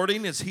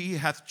 according as he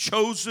hath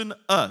chosen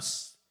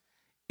us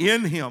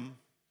in him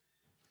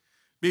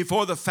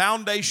before the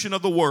foundation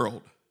of the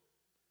world,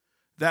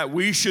 that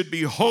we should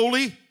be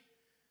holy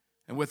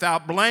and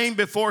without blame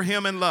before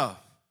him in love.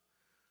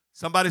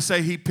 Somebody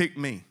say, He picked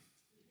me.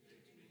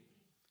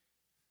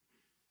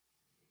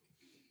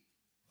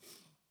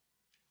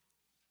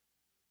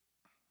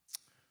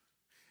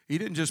 He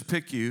didn't just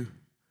pick you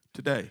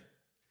today.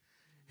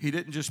 He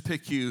didn't just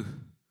pick you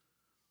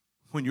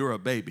when you were a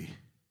baby.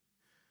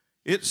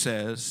 It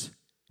says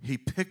He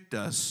picked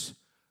us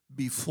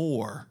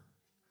before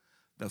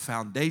the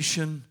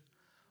foundation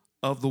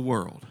of the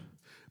world.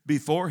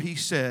 Before He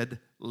said,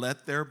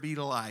 let there be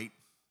light,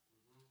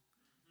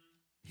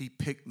 He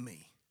picked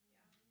me.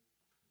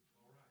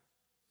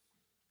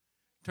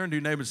 Turn to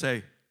your neighbor and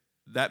say,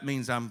 that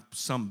means I'm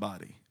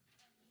somebody.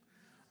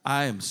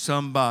 I am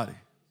somebody.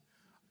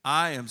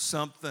 I am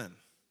something.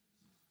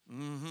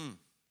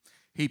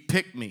 He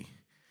picked me.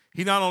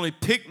 He not only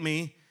picked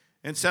me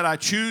and said, I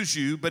choose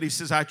you, but He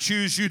says, I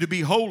choose you to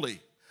be holy.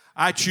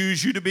 I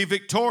choose you to be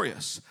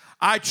victorious.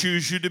 I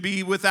choose you to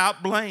be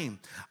without blame.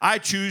 I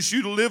choose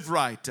you to live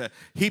right.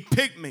 He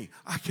picked me.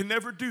 I can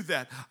never do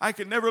that. I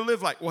can never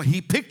live like. Well,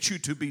 He picked you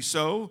to be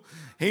so.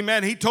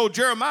 Amen. He told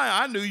Jeremiah,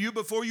 I knew you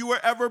before you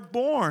were ever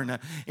born.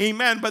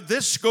 Amen. But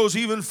this goes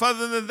even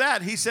further than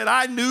that. He said,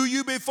 I knew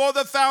you before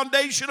the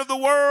foundation of the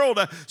world.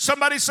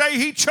 Somebody say,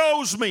 He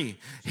chose me.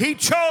 He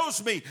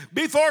chose me.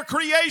 Before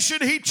creation,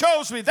 He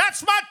chose me.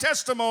 That's my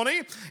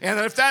testimony. And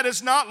if that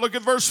is not, look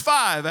at verse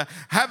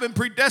 5. Having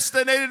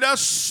predestinated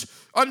us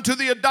unto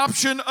the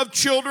adoption of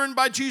children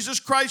by Jesus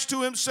Christ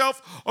to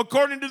Himself,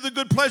 according to the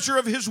good pleasure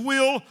of His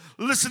will.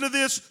 Listen to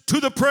this. To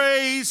the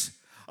praise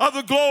of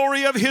the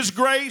glory of His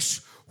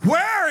grace,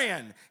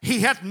 wherein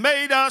He hath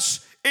made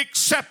us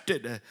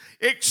accepted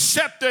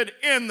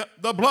in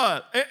the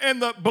blood, in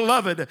the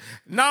beloved.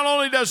 Not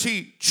only does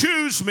He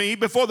choose me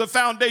before the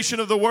foundation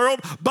of the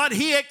world, but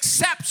He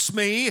accepts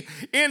me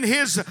in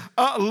His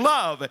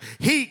love.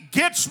 He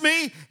gets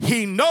me.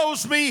 He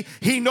knows me.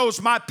 He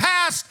knows my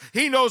past.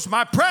 He knows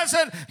my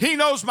present. He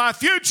knows my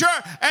future.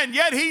 And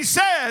yet He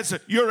says,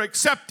 you're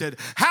accepted.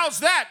 How's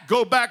that?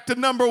 Go back to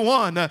number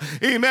 1.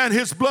 Amen.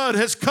 His blood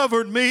has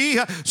covered me.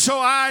 So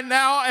I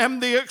now am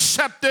the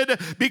accepted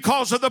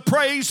because of the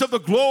praise of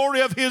the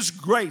glory of His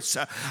grace.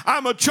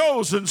 I'm a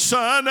chosen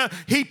son.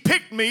 He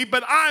picked me,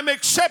 but I'm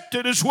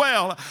accepted as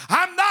well.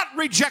 I'm not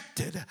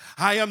rejected.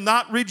 I am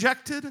not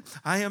rejected.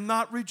 I am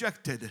not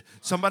rejected.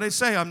 Somebody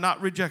say, I'm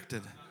not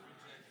rejected.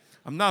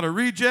 I'm not a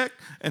reject,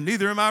 and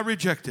neither am I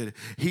rejected.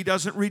 He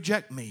doesn't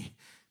reject me.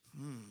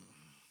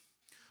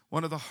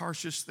 One of the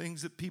harshest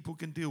things that people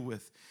can deal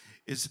with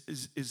is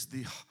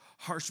the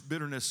harsh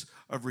bitterness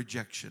of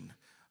rejection.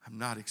 I'm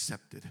not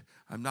accepted.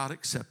 I'm not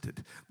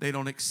accepted. They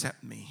don't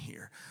accept me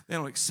here. They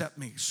don't accept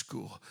me at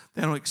school.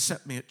 They don't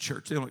accept me at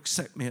church. They don't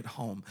accept me at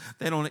home.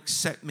 They don't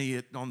accept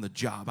me on the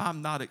job.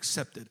 I'm not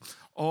accepted.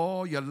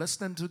 Oh, you're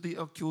listening to the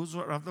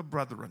accuser of the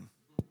brethren.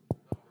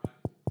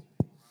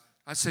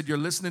 I said, you're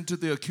listening to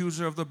the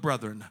accuser of the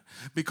brethren,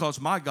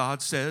 because my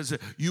God says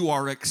you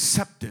are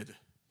accepted.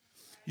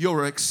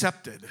 You're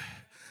accepted.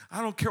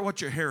 I don't care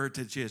what your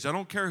heritage is. I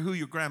don't care who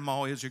your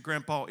grandma is, your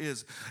grandpa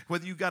is.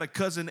 Whether you got a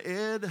cousin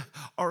Ed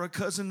or a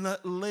cousin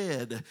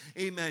Led.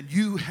 Amen.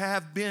 You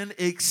have been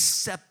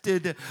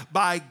accepted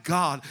by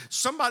God.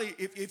 Somebody,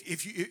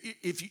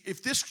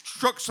 if this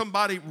struck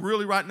somebody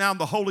really right now in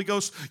the Holy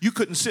Ghost, you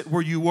couldn't sit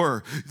where you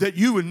were. That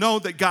you would know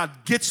that God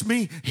gets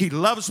me, He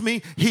loves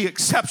me, He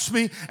accepts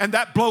me, and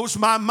that blows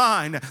my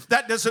mind.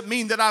 That doesn't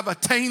mean that I've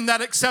attained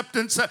that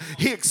acceptance.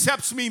 He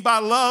accepts me by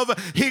love.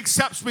 He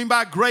accepts me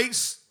by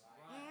grace.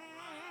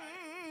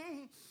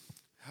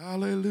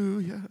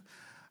 Hallelujah.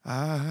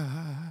 I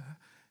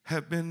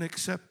have been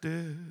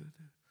accepted.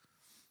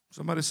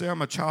 Somebody say,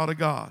 I'm a child of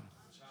God.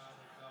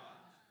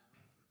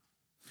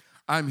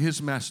 I'm His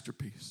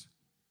masterpiece.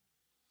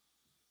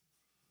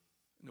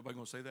 Nobody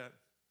going to say that?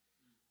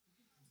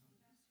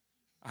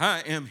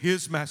 I am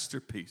His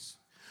masterpiece.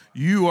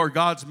 You are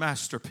God's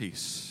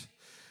masterpiece.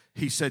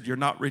 He said, you're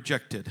not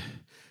rejected.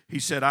 He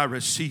said, I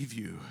receive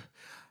you.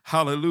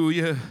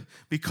 Hallelujah.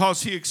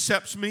 Because He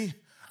accepts me,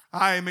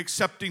 I am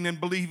accepting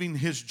and believing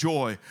His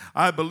joy.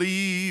 I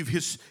believe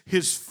His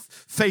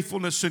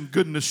faithfulness and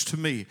goodness to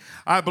me.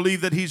 I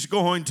believe that He's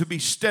going to be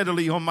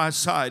steadily on my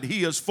side.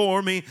 He is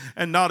for me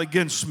and not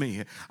against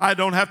me. I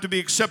don't have to be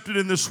accepted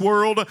in this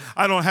world.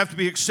 I don't have to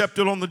be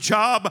accepted on the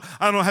job.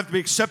 I don't have to be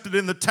accepted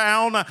in the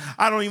town.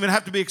 I don't even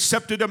have to be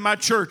accepted in my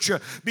church,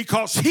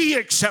 because He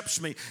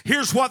accepts me.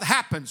 Here's what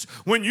happens.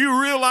 When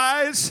you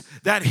realize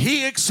that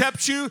He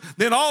accepts you,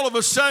 then all of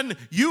a sudden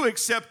you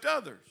accept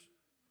others.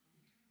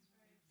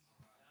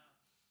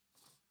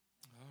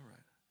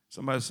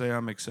 Somebody say,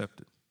 I'm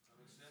accepted.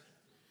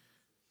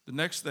 The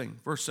next thing,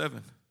 verse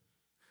 7.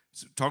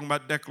 It's talking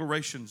about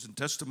declarations and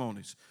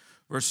testimonies.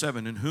 Verse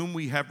 7, in whom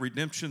we have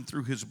redemption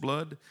through His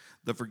blood,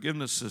 the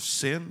forgiveness of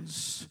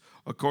sins,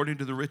 according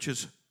to the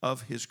riches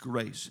of His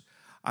grace.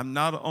 I'm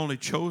not only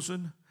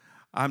chosen,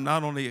 I'm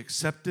not only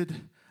accepted,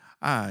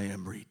 I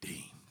am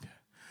redeemed.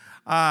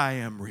 I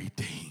am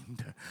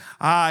redeemed.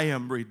 I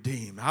am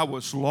redeemed. I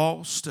was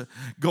lost,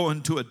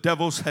 going to a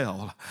devil's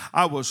hell.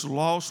 I was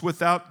lost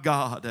without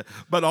God,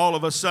 but all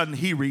of a sudden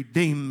he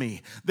redeemed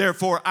me.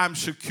 Therefore, I'm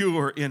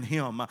secure in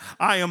him.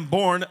 I am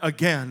born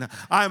again.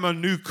 I'm a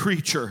new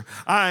creature.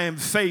 I am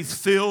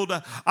faith-filled.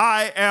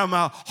 I am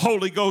a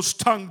Holy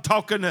Ghost,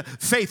 tongue-talking,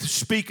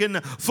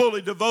 faith-speaking,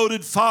 fully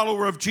devoted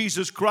follower of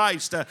Jesus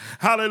Christ.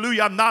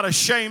 Hallelujah. I'm not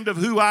ashamed of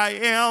who I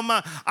am.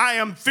 I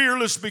am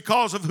fearless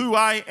because of who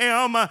I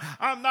am.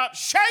 I'm not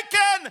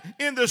shaken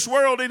in this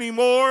world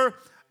anymore.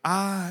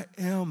 I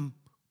am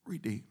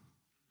redeemed.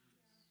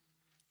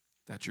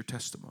 That's your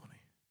testimony.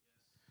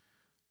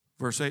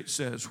 Verse 8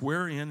 says,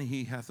 wherein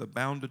he hath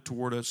abounded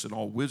toward us in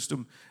all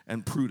wisdom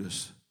and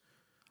prudence.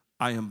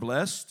 I am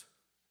blessed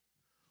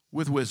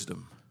with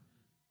wisdom.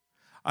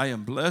 I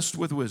am blessed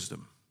with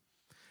wisdom.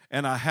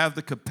 And I have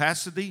the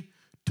capacity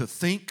to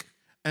think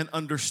and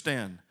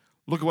understand.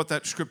 Look at what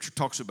that scripture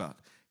talks about.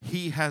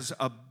 He has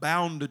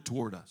abounded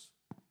toward us.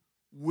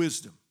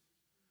 Wisdom.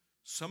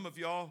 Some of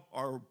y'all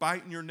are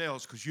biting your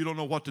nails because you don't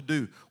know what to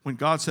do. When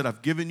God said,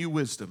 I've given you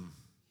wisdom,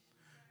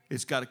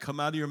 it's got to come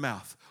out of your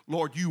mouth.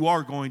 Lord, you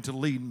are going to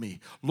lead me.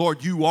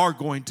 Lord, you are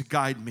going to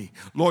guide me.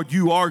 Lord,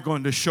 you are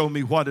going to show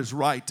me what is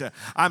right.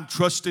 I'm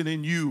trusting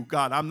in you,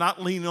 God. I'm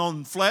not leaning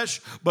on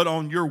flesh, but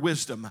on your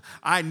wisdom.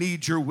 I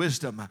need your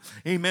wisdom.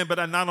 Amen. But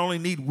I not only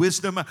need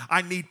wisdom,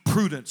 I need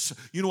prudence.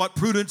 You know what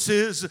prudence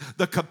is?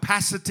 The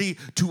capacity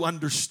to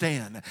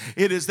understand.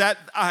 It is that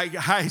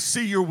I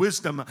see your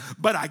wisdom,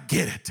 but I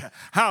get it.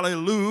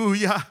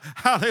 Hallelujah.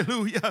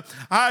 Hallelujah.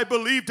 I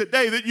believe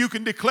today that you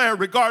can declare,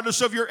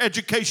 regardless of your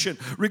education,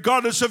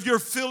 regardless of your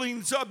feelings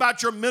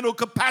about your mental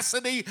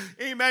capacity,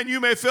 amen,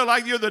 you may feel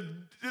like you're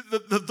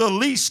the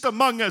least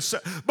among us.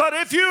 But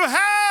if you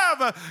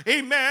have,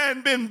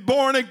 amen, been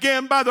born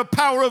again by the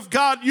power of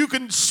God, you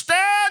can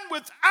stand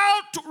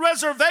without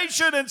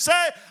reservation and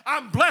say,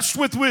 I'm blessed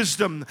with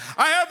wisdom.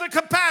 I have the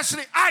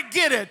capacity. I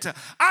get it.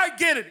 I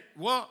get it.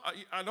 Well,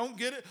 I don't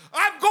get it.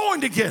 I'm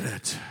going to get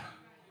it.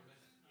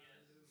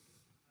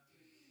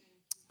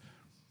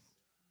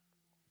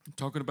 I'm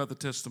talking about the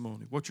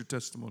testimony. What's your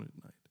testimony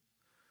tonight?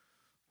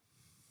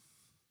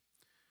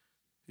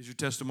 Is your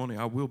testimony,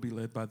 I will be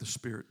led by the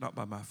Spirit, not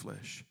by my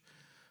flesh.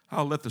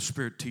 I'll let the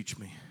Spirit teach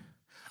me.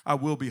 I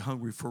will be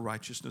hungry for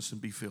righteousness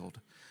and be filled.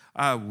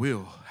 I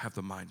will have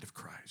the mind of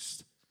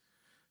Christ.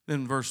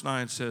 Then verse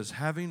 9 says,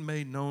 having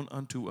made known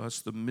unto us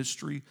the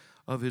mystery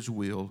of his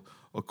will,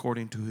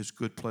 according to his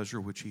good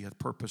pleasure, which he hath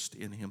purposed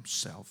in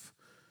himself.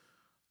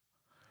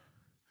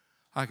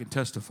 I can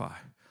testify.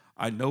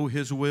 I know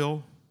his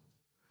will.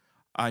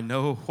 I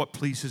know what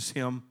pleases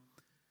him.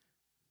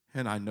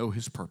 And I know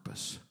his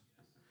purpose.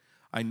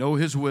 I know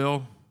his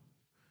will,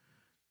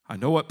 I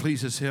know what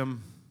pleases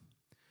him,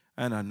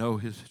 and I know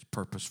his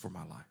purpose for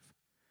my life.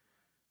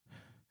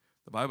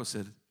 The Bible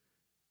said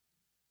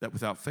that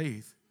without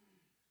faith,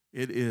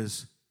 it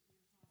is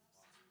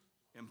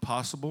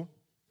impossible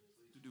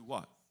to do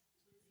what?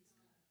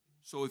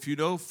 So if you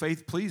know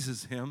faith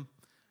pleases him,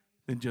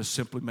 then just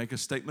simply make a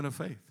statement of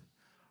faith.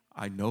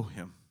 I know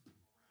him.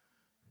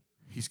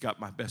 He's got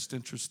my best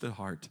interest at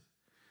heart.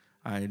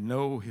 I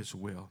know his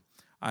will.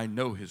 I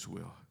know his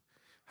will.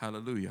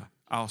 Hallelujah.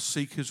 I'll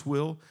seek his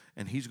will,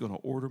 and he's going to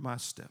order my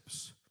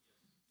steps.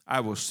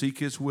 I will seek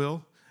his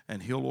will,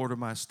 and he'll order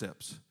my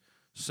steps.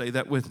 Say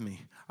that with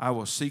me. I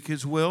will seek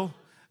his will,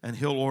 and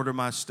he'll order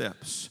my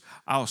steps.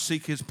 I'll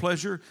seek his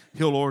pleasure,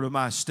 he'll order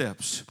my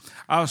steps.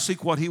 I'll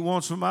seek what he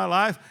wants for my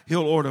life,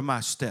 he'll order my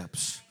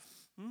steps.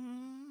 No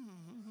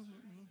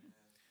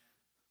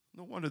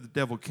wonder the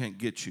devil can't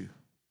get you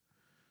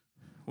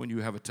when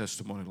you have a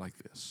testimony like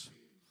this.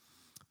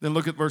 Then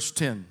look at verse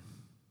 10.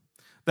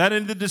 That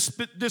in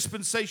the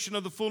dispensation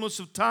of the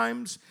fullness of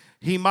times,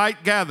 he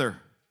might gather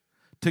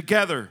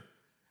together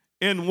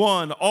in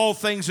one all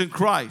things in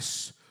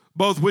Christ,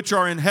 both which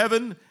are in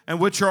heaven and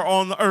which are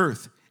on the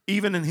earth,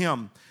 even in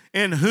him,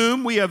 in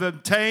whom we have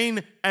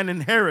obtained an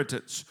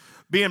inheritance,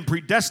 being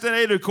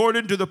predestinated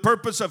according to the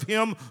purpose of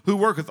him who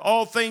worketh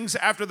all things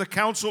after the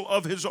counsel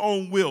of his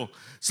own will.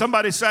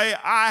 Somebody say,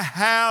 I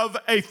have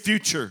a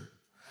future.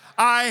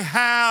 I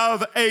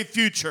have a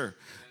future.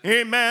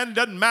 Amen.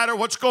 Doesn't matter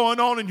what's going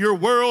on in your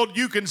world.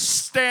 You can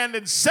stand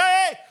and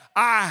say,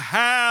 I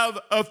have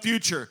a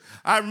future.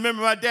 I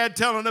remember my dad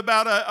telling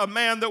about a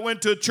man that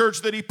went to a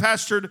church that he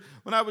pastored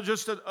when I was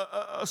just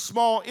a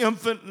small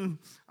infant, and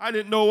I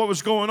didn't know what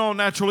was going on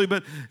naturally,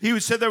 but he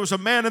said there was a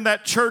man in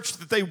that church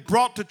that they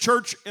brought to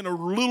church in a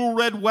little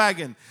red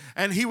wagon,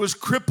 and he was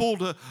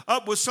crippled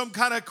up with some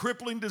kind of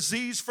crippling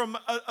disease from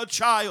a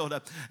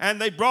child, and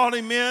they brought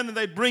him in, and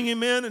they bring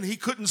him in, and he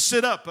couldn't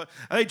sit up.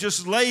 They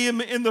just lay him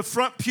in the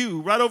front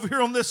pew right over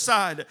here on this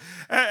side,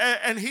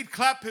 and he'd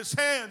clap his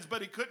hands,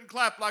 but he couldn't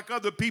clap like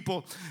other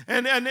people,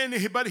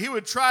 but he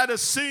would try to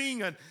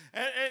sing,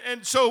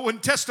 And so when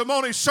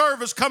testimony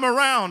service come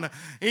around,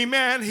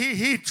 amen,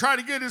 he tried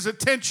to get his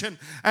attention.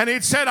 And he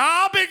said,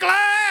 I'll be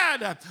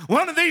glad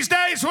one of these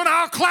days when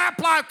I'll clap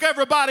like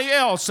everybody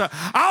else.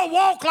 I'll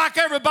walk like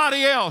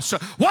everybody else.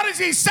 What is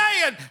he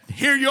saying?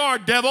 Here you are,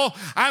 devil.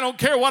 I don't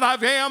care what I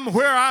am,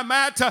 where I'm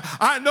at.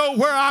 I know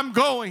where I'm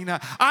going.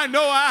 I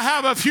know I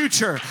have a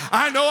future.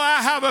 I know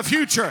I have a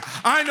future.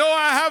 I know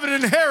I have an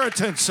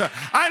inheritance.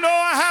 I know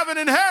I have an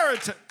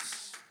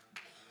inheritance.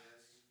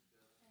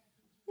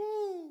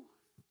 Woo.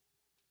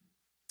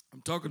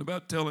 I'm talking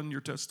about telling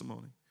your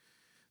testimony.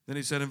 Then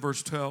he said in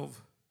verse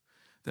 12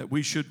 that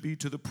we should be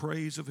to the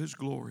praise of his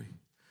glory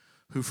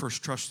who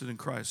first trusted in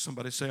Christ.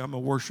 Somebody say, I'm a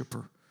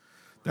worshiper.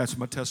 That's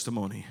my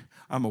testimony.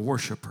 I'm a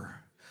worshiper.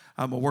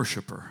 I'm a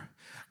worshiper.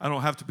 I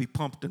don't have to be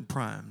pumped and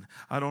primed.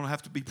 I don't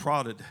have to be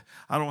prodded.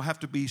 I don't have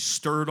to be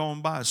stirred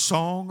on by a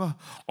song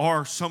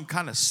or some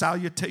kind of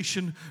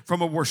salutation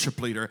from a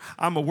worship leader.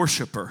 I'm a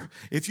worshiper.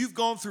 If you've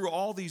gone through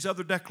all these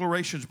other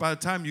declarations, by the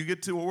time you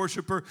get to a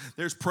worshiper,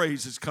 there's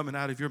praises coming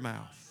out of your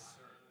mouth.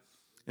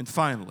 And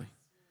finally,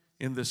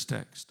 in this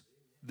text,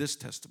 this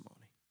testimony.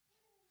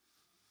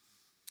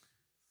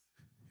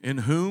 In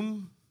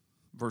whom,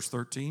 verse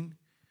 13,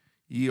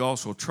 ye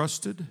also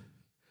trusted,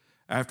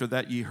 after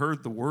that ye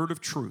heard the word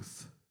of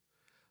truth,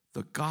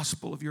 the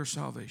gospel of your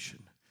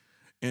salvation,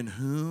 in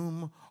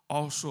whom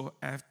also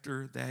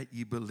after that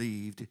ye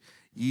believed,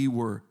 ye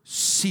were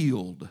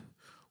sealed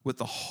with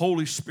the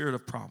Holy Spirit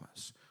of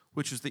promise,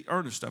 which is the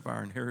earnest of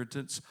our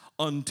inheritance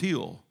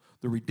until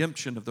the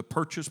redemption of the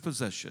purchased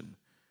possession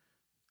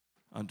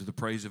unto the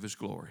praise of his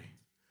glory.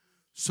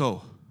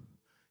 So,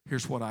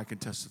 here's what I can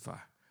testify.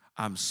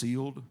 I'm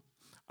sealed.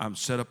 I'm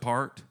set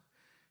apart.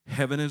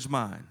 Heaven is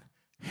mine.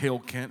 Hell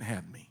can't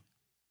have me.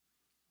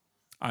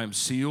 I'm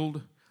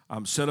sealed.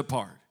 I'm set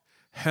apart.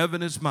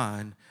 Heaven is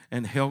mine,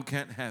 and hell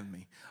can't have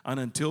me. And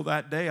until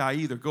that day, I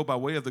either go by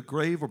way of the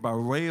grave or by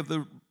way of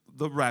the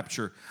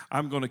rapture.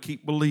 I'm going to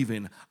keep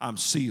believing I'm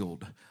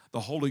sealed.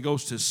 The Holy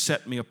Ghost has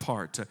set me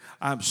apart.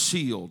 I'm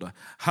sealed,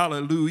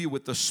 hallelujah,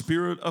 with the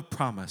spirit of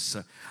promise.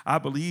 I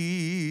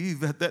believe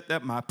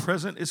that my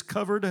present is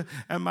covered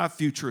and my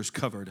future is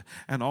covered,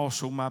 and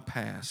also my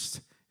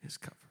past is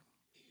covered.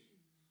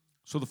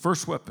 So the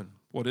first weapon,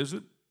 what is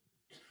it?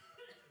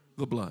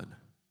 The blood.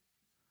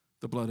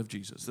 The blood of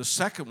Jesus. The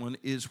second one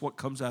is what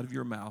comes out of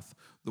your mouth,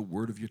 the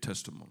word of your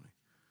testimony.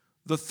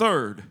 The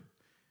third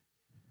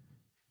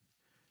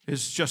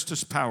is just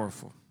as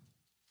powerful.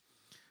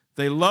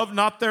 They love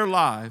not their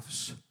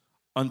lives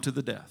unto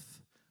the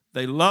death.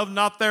 They love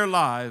not their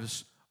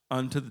lives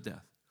unto the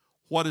death.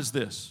 What is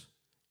this?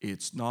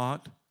 It's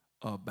not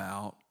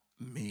about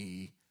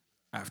me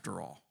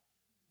after all.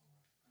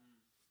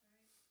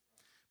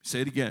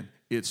 Say it again.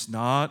 It's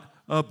not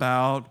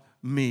about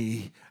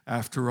me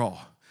after all.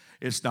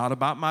 It's not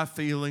about my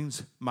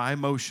feelings, my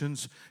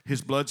emotions.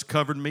 His blood's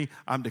covered me.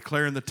 I'm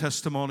declaring the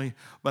testimony,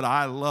 but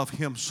I love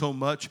him so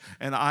much,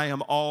 and I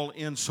am all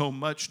in so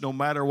much. No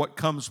matter what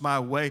comes my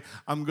way,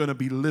 I'm going to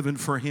be living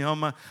for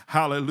him.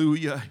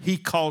 Hallelujah. He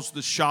calls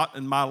the shot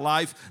in my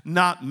life,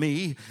 not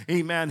me.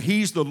 Amen.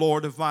 He's the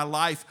Lord of my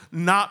life,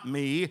 not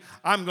me.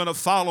 I'm going to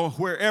follow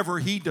wherever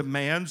he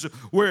demands,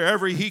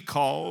 wherever he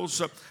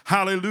calls.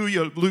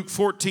 Hallelujah. Luke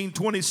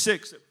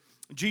 14:26.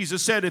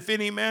 Jesus said, if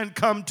any man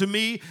come to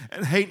me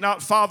and hate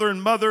not father and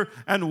mother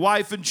and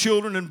wife and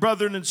children and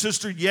brother and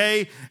sister,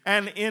 yea,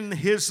 and in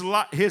his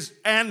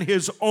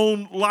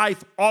own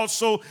life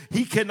also,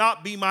 he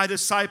cannot be my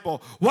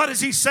disciple. What is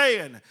he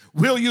saying?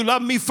 Will you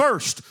love me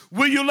first?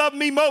 Will you love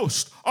me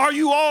most? Are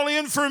you all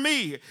in for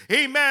me?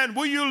 Amen.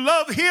 Will you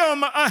love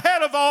him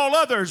ahead of all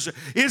others?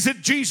 Is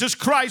it Jesus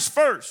Christ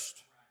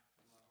first?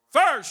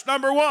 First,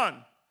 number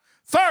one.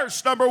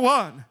 First, number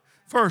one.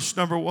 First,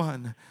 number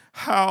one.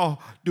 How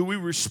do we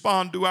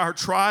respond to our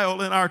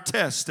trial and our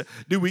test?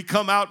 Do we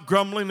come out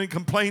grumbling and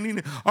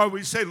complaining? Or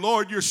we say,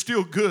 Lord, you're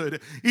still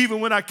good. Even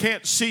when I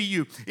can't see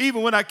you.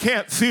 Even when I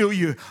can't feel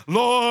you.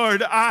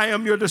 Lord, I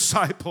am your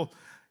disciple.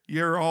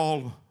 You're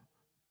all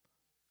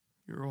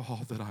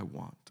that I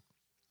want.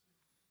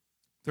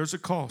 There's a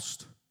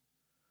cost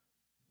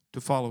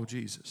to follow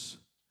Jesus.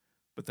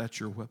 But that's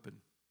your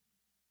weapon.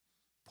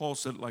 Paul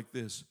said it like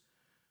this.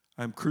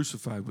 I am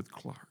crucified with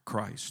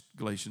Christ.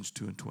 Galatians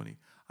 2:20.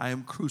 I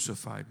am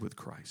crucified with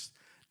Christ.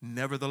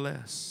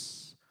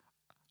 Nevertheless,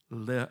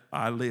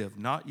 I live.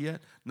 Not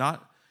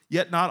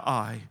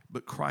I,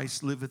 but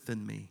Christ liveth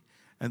in me.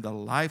 And the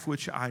life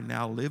which I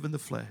now live in the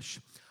flesh,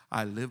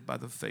 I live by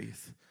the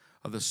faith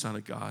of the Son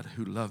of God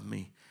who loved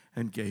me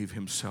and gave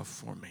himself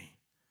for me.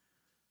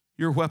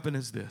 Your weapon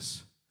is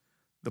this: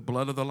 the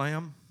blood of the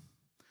Lamb,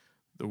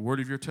 the word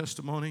of your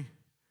testimony,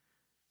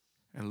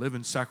 and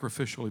living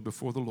sacrificially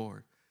before the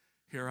Lord.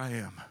 Here I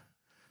am,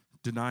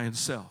 denying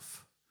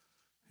self.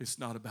 It's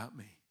not about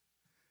me.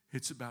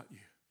 It's about you.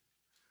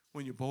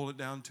 When you boil it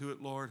down to it,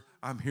 Lord,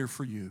 I'm here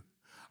for you.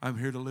 I'm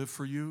here to live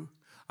for you.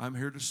 I'm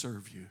here to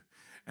serve you.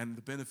 And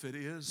the benefit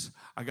is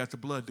I got the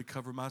blood to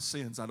cover my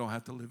sins. I don't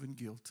have to live in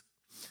guilt.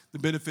 The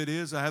benefit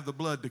is I have the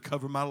blood to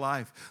cover my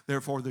life.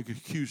 Therefore, the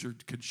accuser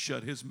can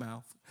shut his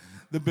mouth.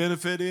 The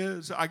benefit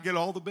is I get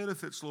all the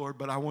benefits, Lord,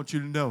 but I want you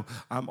to know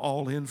I'm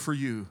all in for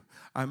you.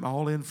 I'm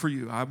all in for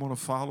you. I want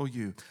to follow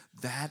you.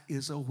 That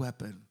is a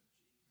weapon.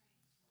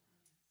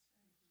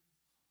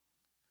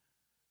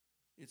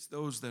 It's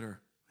those that are,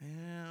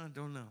 I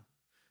don't know.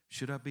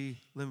 Should I be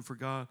living for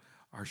God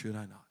or should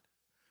I not?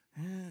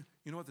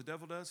 You know what the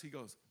devil does? He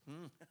goes,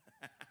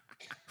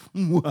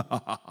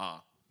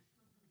 I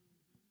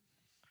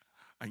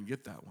can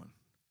get that one.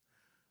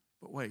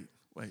 But wait.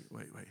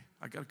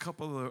 I got a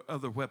couple of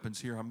other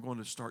weapons here I'm going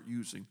to start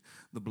using.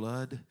 The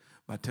blood,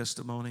 my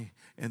testimony,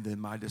 and then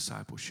my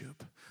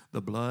discipleship.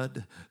 The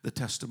blood, the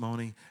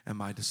testimony, and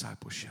my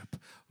discipleship.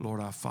 Lord,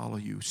 I follow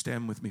you.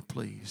 Stand with me,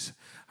 please.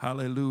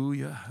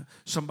 Hallelujah.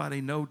 Somebody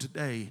know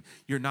today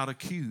you're not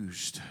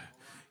accused.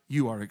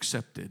 You are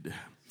accepted.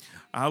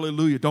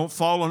 Hallelujah. Don't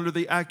fall under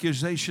the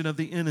accusation of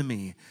the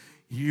enemy.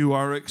 You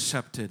are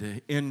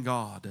accepted in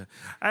God.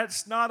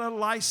 That's not a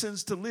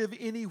license to live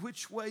any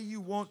which way you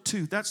want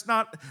to. That's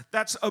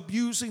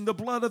abusing the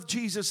blood of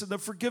Jesus and the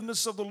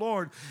forgiveness of the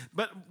Lord.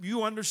 But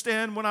you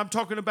understand what I'm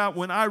talking about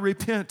when I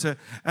repent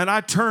and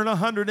I turn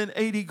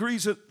 180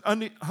 degrees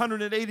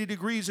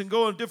and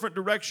go in a different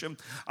direction.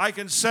 I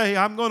can say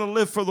I'm going to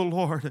live for the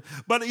Lord.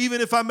 But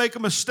even if I make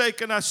a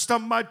mistake and I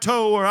stump my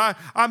toe or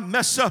I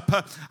mess up,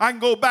 I can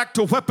go back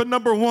to weapon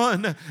number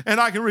one and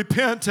I can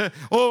repent.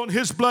 And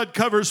His blood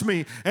covers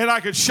me. And I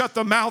can shut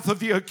the mouth of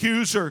the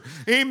accuser.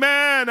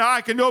 Amen.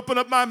 I can open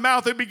up my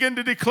mouth and begin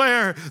to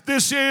declare,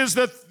 this is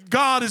that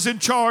God is in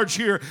charge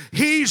here.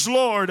 He's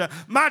Lord.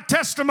 My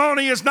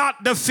testimony is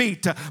not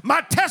defeat.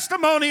 My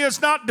testimony is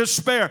not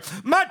despair.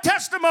 My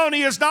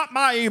testimony is not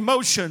my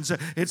emotions.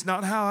 It's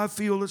not how I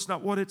feel. It's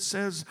not what it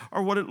says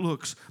or what it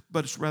looks,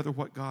 but it's rather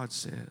what God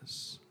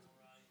says.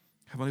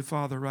 Heavenly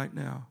Father, right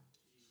now,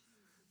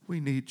 we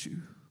need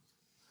you.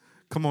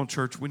 Come on,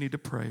 church, we need to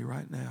pray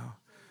right now.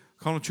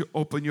 Why don't you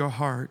open your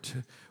heart?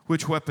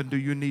 Which weapon do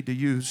you need to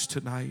use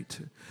tonight?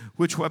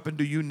 Which weapon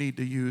do you need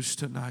to use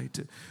tonight?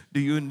 Do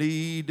you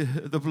need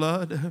the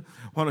blood?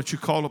 Why don't you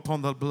call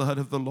upon the blood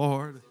of the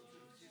Lord?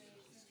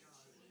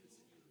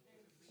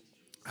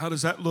 How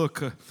does that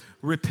look?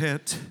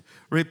 Repent.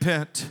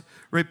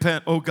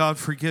 Oh, God,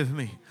 forgive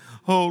me.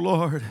 Oh,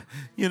 Lord,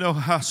 you know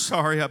how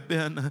sorry I've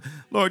been.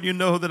 Lord, you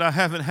know that I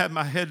haven't had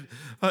my head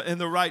in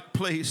the right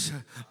place.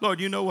 Lord,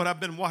 you know what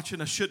I've been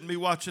watching. I shouldn't be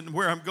watching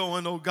where I'm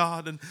going, oh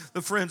God, and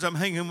the friends I'm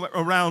hanging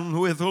around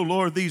with. Oh,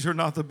 Lord, these are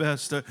not the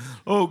best.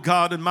 Oh,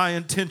 God, and my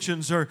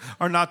intentions are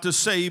not to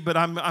save, but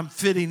I'm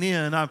fitting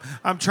in.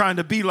 I'm trying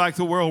to be like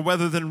the world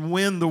rather than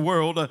win the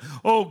world.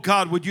 Oh,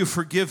 God, would you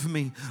forgive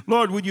me?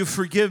 Lord, would you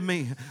forgive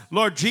me?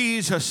 Lord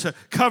Jesus,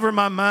 cover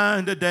my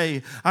mind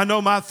today. I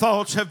know my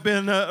thoughts have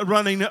been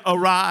running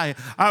awry.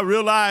 I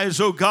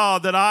realize, oh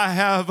God, that I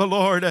have,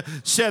 Lord,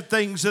 said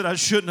things that I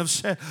shouldn't have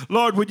said.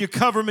 Lord, would you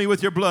cover me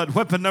with your blood?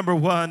 Weapon number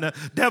one,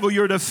 devil,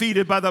 you're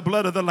defeated by the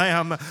blood of the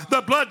Lamb.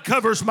 The blood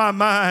covers my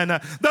mind.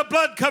 The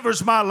blood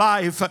covers my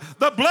life.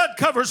 The blood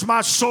covers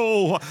my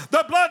soul.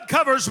 The blood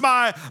covers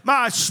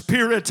my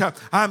spirit.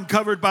 I'm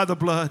covered by the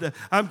blood.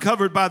 I'm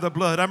covered by the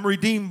blood. I'm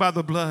redeemed by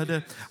the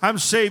blood. I'm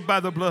saved by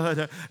the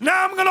blood.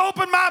 Now I'm going to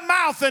open my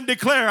mouth and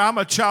declare I'm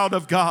a child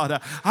of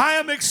God. I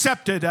am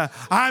accepted.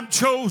 I'm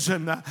chosen.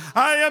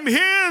 I am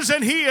His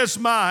and He is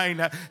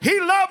mine. He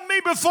loved me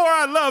before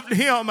I loved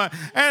Him.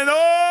 And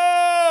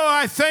oh,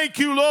 I thank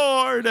you,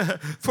 Lord,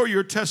 for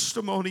your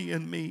testimony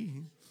in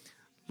me.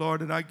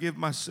 Lord, and I give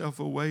myself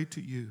away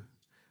to you.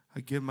 I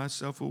give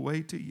myself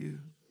away to you.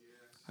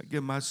 I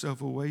give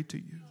myself away to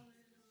you.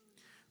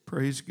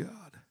 Praise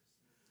God.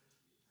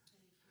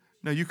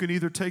 Now you can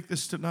either take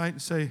this tonight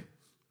and say,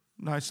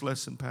 nice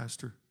lesson,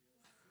 Pastor.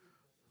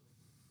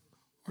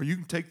 Or you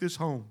can take this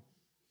home,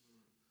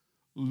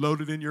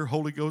 load it in your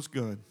Holy Ghost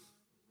gun,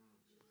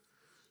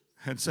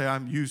 and say,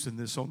 I'm using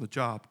this on the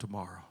job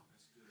tomorrow.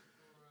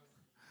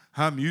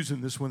 I'm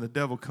using this when the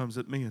devil comes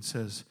at me and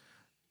says,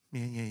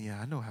 yeah,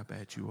 I know how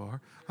bad you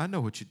are. I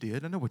know what you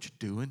did. I know what you're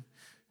doing.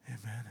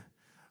 Amen.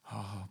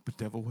 Oh, but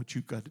devil, what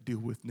you've got to deal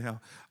with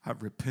now,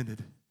 I've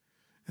repented.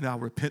 And I'll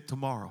repent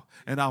tomorrow.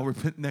 And I'll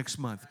repent next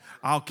month.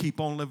 I'll keep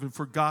on living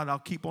for God. I'll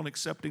keep on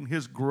accepting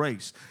His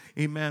grace.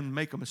 Amen.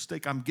 Make a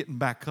mistake, I'm getting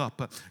back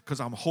up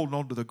because I'm holding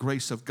on to the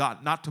grace of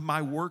God. Not to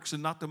my works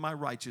and not to my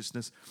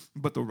righteousness,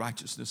 but the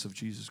righteousness of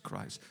Jesus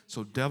Christ.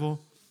 So devil,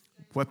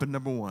 weapon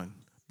number one,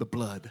 the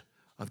blood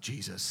of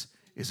Jesus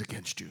is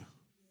against you.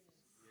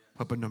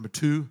 Weapon number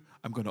two,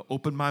 I'm going to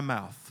open my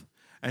mouth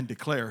and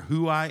declare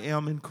who I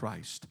am in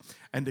Christ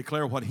and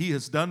declare what He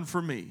has done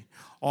for me.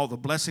 All the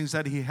blessings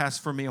that He has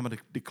for me, I'm going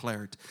to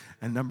declare it.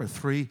 And number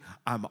three,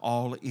 I'm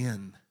all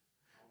in.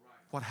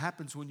 What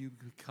happens when you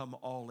become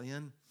all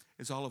in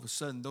is all of a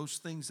sudden those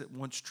things that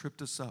once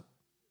tripped us up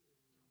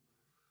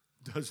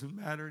doesn't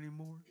matter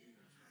anymore.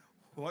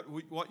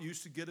 What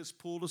used to get us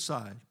pulled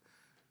aside,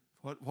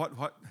 what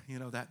you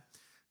know, that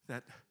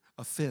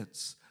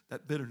offense,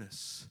 that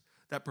bitterness,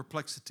 that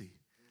perplexity,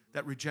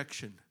 that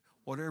rejection,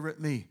 whatever it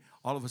may,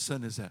 all of a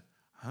sudden is that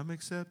I'm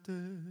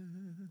accepted.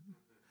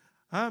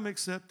 I'm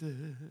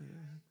accepted.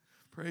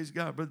 Praise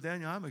God. Brother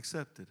Daniel, I'm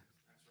accepted.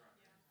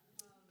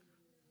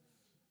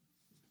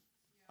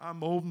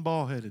 I'm old and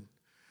bald-headed.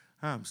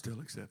 I'm still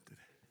accepted.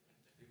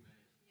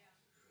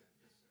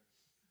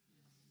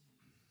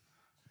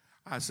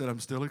 I said I'm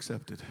still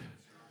accepted.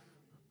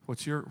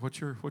 What's your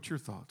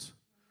thoughts?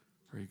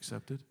 Are you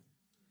accepted?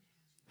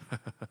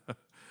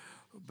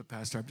 But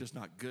Pastor, I'm just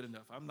not good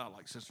enough. I'm not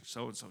like Sister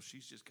so-and-so.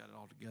 She's just got it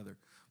all together.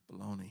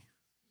 Baloney.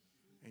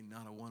 Ain't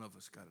not a one of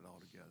us got it all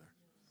together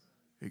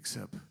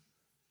except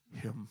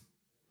him.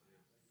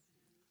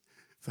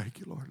 Thank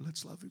you, Lord.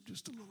 Let's love him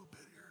just a little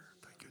bit here.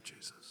 Thank you,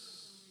 Jesus.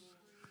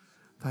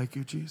 Thank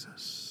you,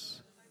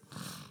 Jesus.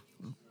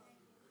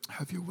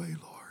 Have your way,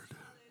 Lord.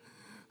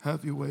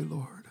 Have your way,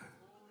 Lord.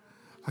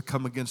 I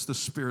come against the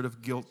spirit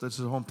of guilt that's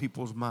on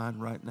people's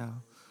mind right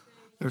now.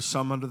 There's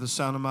some under the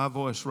sound of my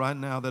voice right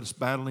now that's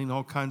battling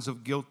all kinds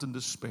of guilt and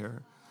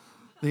despair.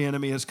 The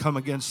enemy has come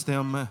against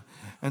them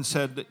and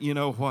said, you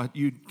know what,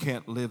 you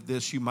can't live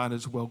this, you might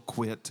as well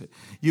quit.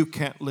 You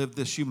can't live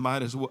this, you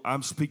might as well.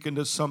 I'm speaking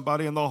to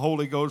somebody in the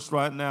Holy Ghost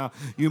right now.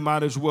 You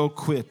might as well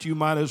quit. You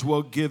might as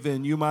well give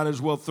in. You might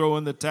as well throw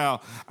in the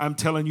towel. I'm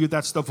telling you,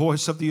 that's the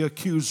voice of the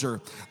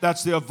accuser.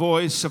 That's the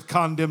voice of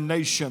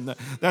condemnation.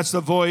 That's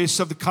the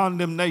voice of the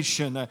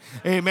condemnation.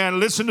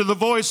 Amen. Listen to the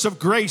voice of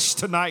grace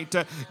tonight.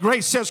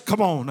 Grace says, come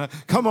on,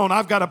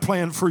 I've got a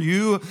plan for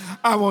you.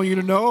 I want you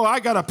to know I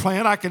got a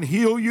plan. I can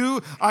heal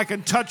you. I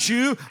can touch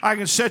you. I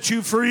can set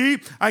you free.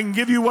 I can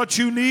give you what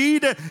you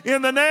need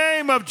in the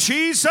name of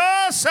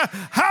Jesus.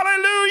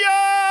 Hallelujah.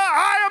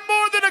 I am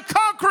more than a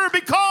conqueror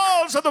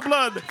because of the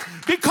blood,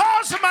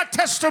 because of my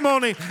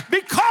testimony,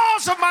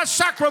 because of my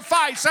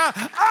sacrifice.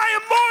 I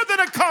am more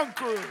than a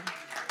conqueror.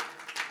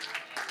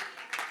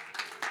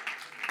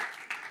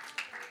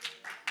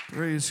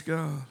 Praise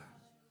God.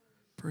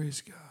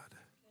 Praise God.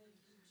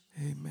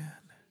 Amen.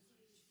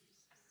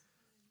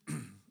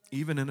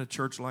 Even in a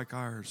church like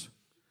ours,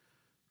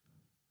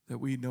 that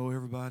we know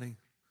everybody,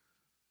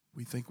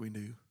 we think we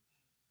knew.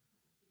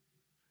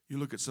 You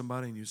look at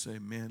somebody and you say,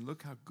 man,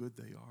 look how good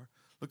they are.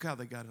 Look how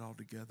they got it all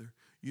together.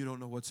 You don't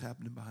know what's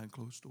happening behind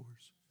closed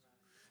doors.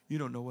 You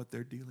don't know what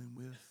they're dealing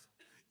with.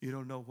 You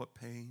don't know what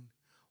pain,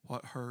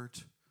 what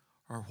hurt,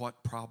 or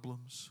what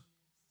problems.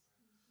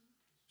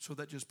 So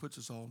that just puts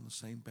us all in the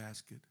same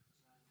basket.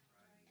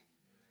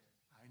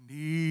 I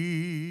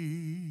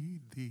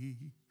need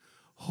thee.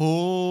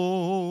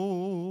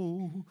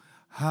 Oh,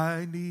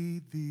 I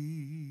need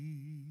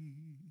thee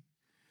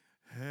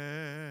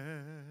every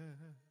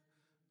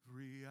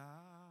hour.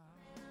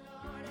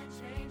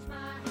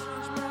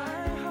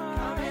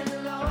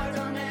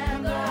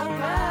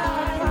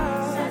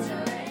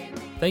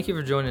 Thank you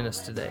for joining us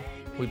today.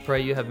 We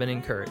pray you have been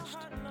encouraged.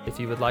 If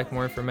you would like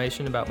more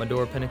information about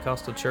Medora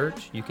Pentecostal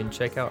Church, you can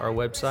check out our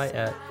website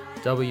at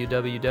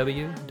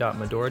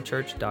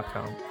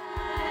www.medorachurch.com.